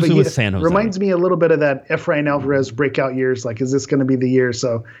live with San Jose. Reminds me a little bit of that Efrain Alvarez breakout years. Like, is this going to be the year?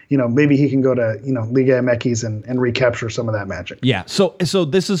 So, maybe he can go to, Liga MX and recapture some of that magic. Yeah. So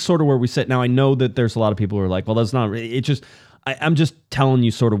this is sort of where we sit now. I know that there's a lot of people who are like, well, that's not, it just, I'm just telling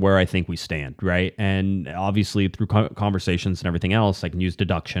you sort of where I think we stand, right? And obviously through conversations and everything else, I can use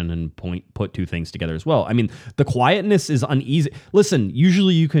deduction and put 2 things together as well. I mean, the quietness is uneasy. Listen,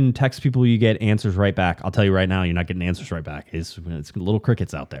 usually you can text people, you get answers right back. I'll tell you right now, you're not getting answers right back. It's little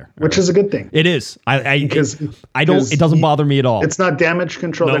crickets out there, which is a good thing. It is. It doesn't bother me at all. It's not damage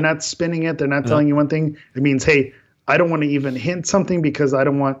control. Nope. They're not spinning it. They're not telling you one thing. It means, hey, I don't want to even hint something because I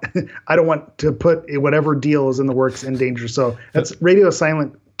don't want to put whatever deal is in the works in danger. So that's radio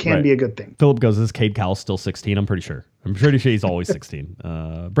silent can be a good thing. Philip goes, is Cade Cowell still 16? I'm pretty sure he's always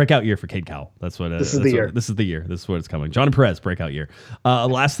 16. Breakout year for Cade Cowell. That's what this is the year. This is the year. This is what it's coming. Johnny Perez, breakout year.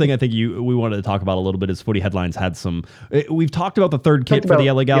 Last thing I think we wanted to talk about a little bit is Footy Headlines had some. We've talked about the third kit for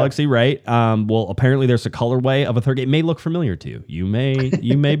the LA Galaxy, right? Well, apparently there's a colorway of a third kit. It may look familiar to you. You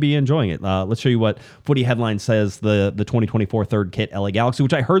may be enjoying it. Let's show you what Footy Headlines says the 2024 third kit LA Galaxy,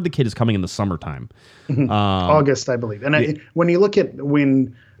 which I heard the kit is coming in the summertime, August, I believe. And when you look at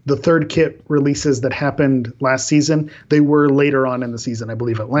when the third kit releases that happened last season, they were later on in the season. I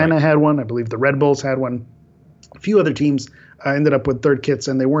believe Atlanta had one. I believe the Red Bulls had one. A few other teams I ended up with third kits,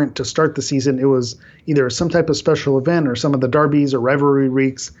 and they weren't to start the season. It was either some type of special event or some of the derbies or rivalry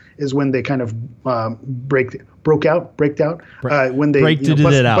weeks is when they kind of broke out when they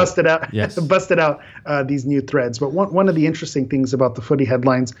busted out yes. busted out these new threads. But one of the interesting things about the footy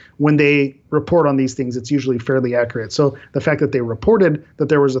headlines, when they report on these things, it's usually fairly accurate. So the fact that they reported that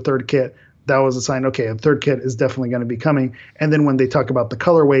there was a third kit, that was a sign, okay, a third kit is definitely going to be coming. And then when they talk about the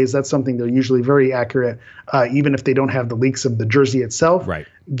colorways, that's something they're usually very accurate, even if they don't have the leaks of the jersey itself. Right.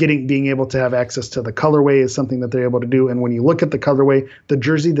 Being able to have access to the colorway is something that they're able to do. And when you look at the colorway, the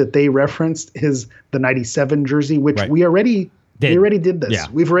jersey that they referenced is the 97 jersey, which we already did this. Yeah.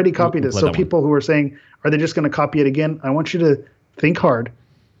 We've already copied this. So people who are saying, are they just going to copy it again? I want you to think hard.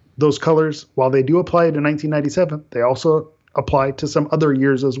 Those colors, while they do apply to 1997, they also apply to some other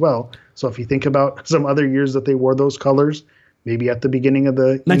years as well. So if you think about some other years that they wore those colors, maybe at the beginning of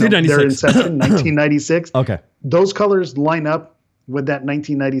their inception, 1996. Okay. Those colors line up with that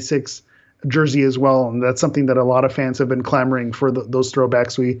 1996 jersey as well. And that's something that a lot of fans have been clamoring for those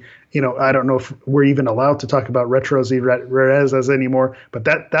throwbacks. I don't know if we're even allowed to talk about retros as anymore, but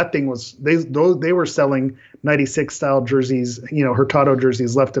that thing was, they were selling 96 style jerseys, Hurtado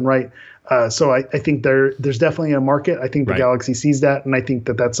jerseys left and right. So I think there's definitely a market. I think the Galaxy sees that. And I think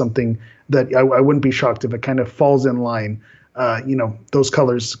that that's something that I wouldn't be shocked if it kind of falls in line, those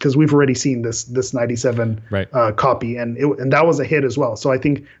colors, because we've already seen this 97 copy, and that was a hit as well. So I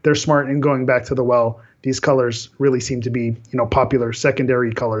think they're smart in going back to the well. These colors really seem to be, popular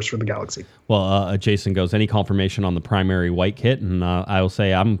secondary colors for the Galaxy. Well, Jason goes, any confirmation on the primary white kit? And I will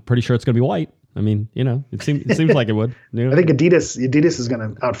say, I'm pretty sure it's going to be white. I mean, it seems like it would. I think Adidas is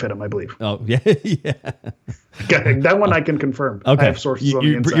going to outfit him, I believe. Oh, yeah. Yeah. That one I can confirm. Okay. I have sources on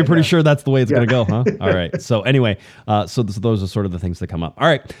the inside. You're pretty sure that's the way it's going to go, huh? All right. So anyway, so those are sort of the things that come up. All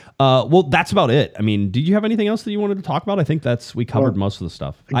right. Well, that's about it. I mean, did you have anything else that you wanted to talk about? I think we covered most of the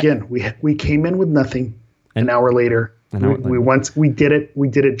stuff. Again, we came in with nothing. An hour later. We did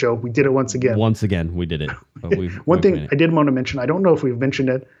it, Joe. We did it once again. Once again, we did it. One thing I did want to mention, I don't know if we've mentioned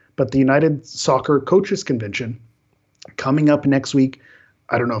it, but the United Soccer Coaches Convention coming up next week.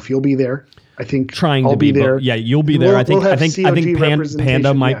 I don't know if you'll be there. I think I'll be there. Yeah, you'll be there. I think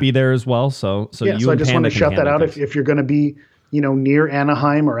Panda might be there as well. So I just want to shout that out. If you're going to be, near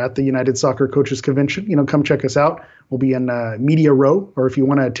Anaheim or at the United Soccer Coaches Convention, come check us out. We'll be in Media Row, or if you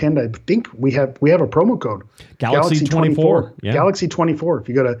want to attend, I think we have a promo code. Galaxy 24. Yeah. Galaxy 24. If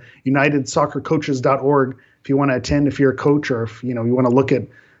you go to unitedsoccercoaches.org, if you want to attend, if you're a coach, or if you want to look at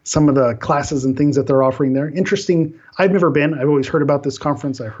some of the classes and things that they're offering there. Interesting. I've never been. I've always heard about this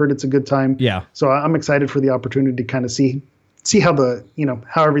conference. I heard it's a good time. Yeah. So I'm excited for the opportunity to kind of see how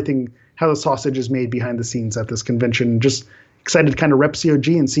how the sausage is made behind the scenes at this convention. Just excited to kind of rep COG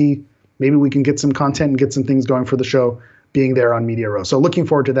and see maybe we can get some content and get some things going for the show being there on Media Row. So looking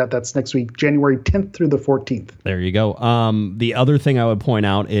forward to that. That's next week, January 10th through the 14th. There you go. The other thing I would point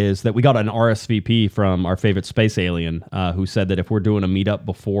out is that we got an RSVP from our favorite space alien who said that if we're doing a meetup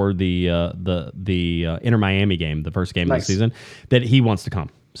before the Inter Miami game, the first game of the season, that he wants to come.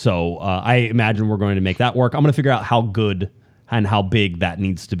 So I imagine we're going to make that work. I'm going to figure out how good and how big that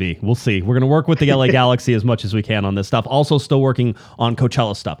needs to be. We'll see. We're going to work with the LA Galaxy as much as we can on this stuff. Also still working on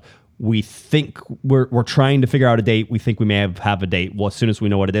Coachella stuff. We think we're trying to figure out a date. We think we may have a date. Well, as soon as we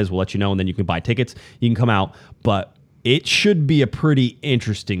know what it is, we'll let you know, and then you can buy tickets. You can come out, but it should be a pretty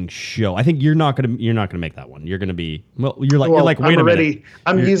interesting show. I think you're not gonna make that one. You're gonna be you're like wait a minute.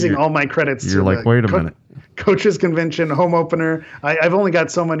 I'm using all my credits. You're like wait a minute. Coaches Convention, home opener. I've only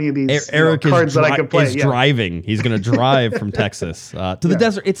got so many of these cards that I can play. He's driving. He's going to drive from Texas to the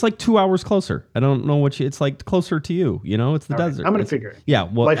desert. It's like 2 hours closer. I don't know it's like closer to you. It's the desert. I'm going to figure it. Yeah.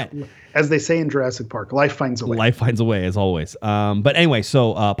 Well, as they say in Jurassic Park, life finds a way. Life finds a way, as always. But anyway,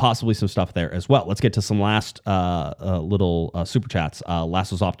 so possibly some stuff there as well. Let's get to some last little super chats.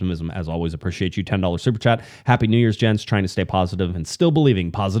 Lasso's Optimism, as always, appreciate you. $10 super chat. Happy New Year's, gents. Trying to stay positive and still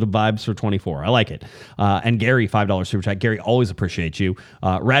believing. Positive vibes for 24. I like it. And Gary, $5 super chat. Gary, always appreciate you.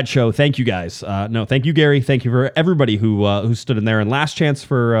 Rad show. Thank you guys. Thank you, Gary. Thank you for everybody who stood in there. And last chance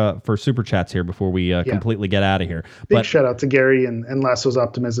for super chats here before we completely get out of here. Big shout out to Gary and Lasso's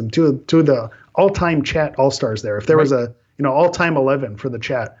Optimism, two of the all-time chat all-stars there. If there was a all-time 11 for the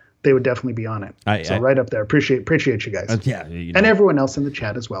chat, they would definitely be on it. Right up there. Appreciate you guys. And everyone else in the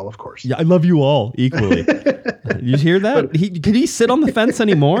chat as well, of course. Yeah, I love you all equally. You hear that? Can he sit on the fence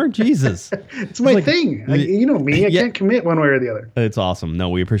anymore? Jesus. It's my thing. You know me. I can't commit one way or the other. It's awesome. No,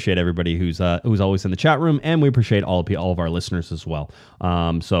 we appreciate everybody who's always in the chat room, and we appreciate all of our listeners as well.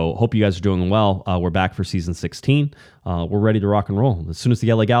 So hope you guys are doing well. We're back for season 16. We're ready to rock and roll. As soon as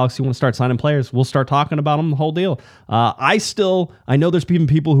the LA Galaxy want to start signing players, we'll start talking about them, the whole deal. I know there's even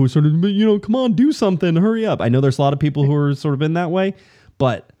people who are sort of, come on, do something, hurry up. I know there's a lot of people who are sort of in that way,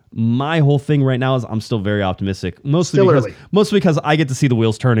 but my whole thing right now is I'm still very optimistic, mostly because I get to see the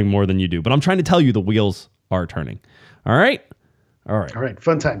wheels turning more than you do. But I'm trying to tell you the wheels are turning. All right.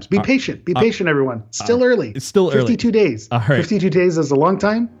 Fun times. Be patient. Be patient, everyone. Still early. It's still 52 early. days. All right. 52 days is a long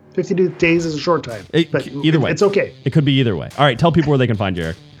time. 52 days is a short time. But either way. It's okay. It could be either way. All right. Tell people where they can find you,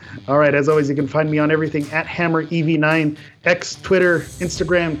 Eric. All right. As always, you can find me on everything at Hammer EV9, X, Twitter,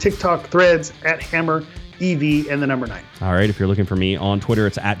 Instagram, TikTok, Threads, at Hammer EV and the number 9. All right. If you're looking for me on Twitter,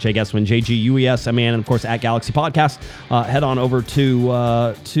 it's at JGuesman, JGUESMAN, and of course at Galaxy Podcast. Head on over to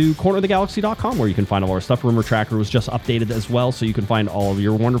cornerofthegalaxy.com where you can find all our stuff. Rumor Tracker was just updated as well, so you can find all of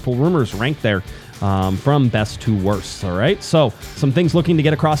your wonderful rumors ranked there from best to worst. All right. So some things looking to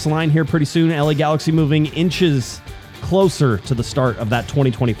get across the line here pretty soon. LA Galaxy moving inches closer to the start of that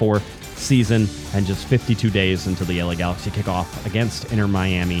 2024 season, and just 52 days until the LA Galaxy kick off against Inter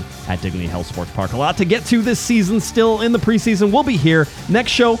Miami at Dignity Health Sports Park. A lot to get to this season still in the preseason. We'll be here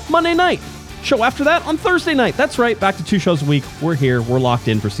next show Monday night. Show after that on Thursday night. That's right, back to 2 shows a week. We're here. We're locked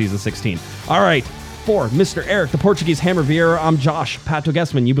in for season 16. All right, for Mr. Eric, the Portuguese Hammer Vieira, I'm Josh Pato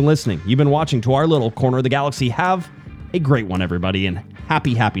Guessman. You've been listening. You've been watching to our little Corner of the Galaxy. Have a great one, everybody, and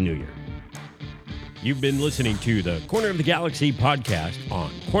happy New Year. You've been listening to the Corner of the Galaxy podcast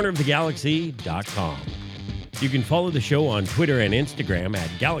on cornerofthegalaxy.com. You can follow the show on Twitter and Instagram at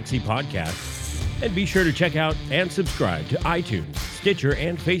Galaxy Podcast, and be sure to check out and subscribe to iTunes, Stitcher,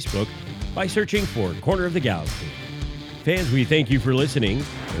 and Facebook by searching for Corner of the Galaxy. Fans, we thank you for listening,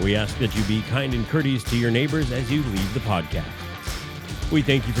 and we ask that you be kind and courteous to your neighbors as you leave the podcast. We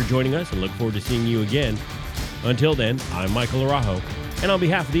thank you for joining us and look forward to seeing you again. Until then, I'm Michael Araujo, and on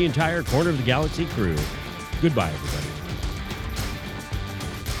behalf of the entire Corner of the Galaxy crew, goodbye, everybody.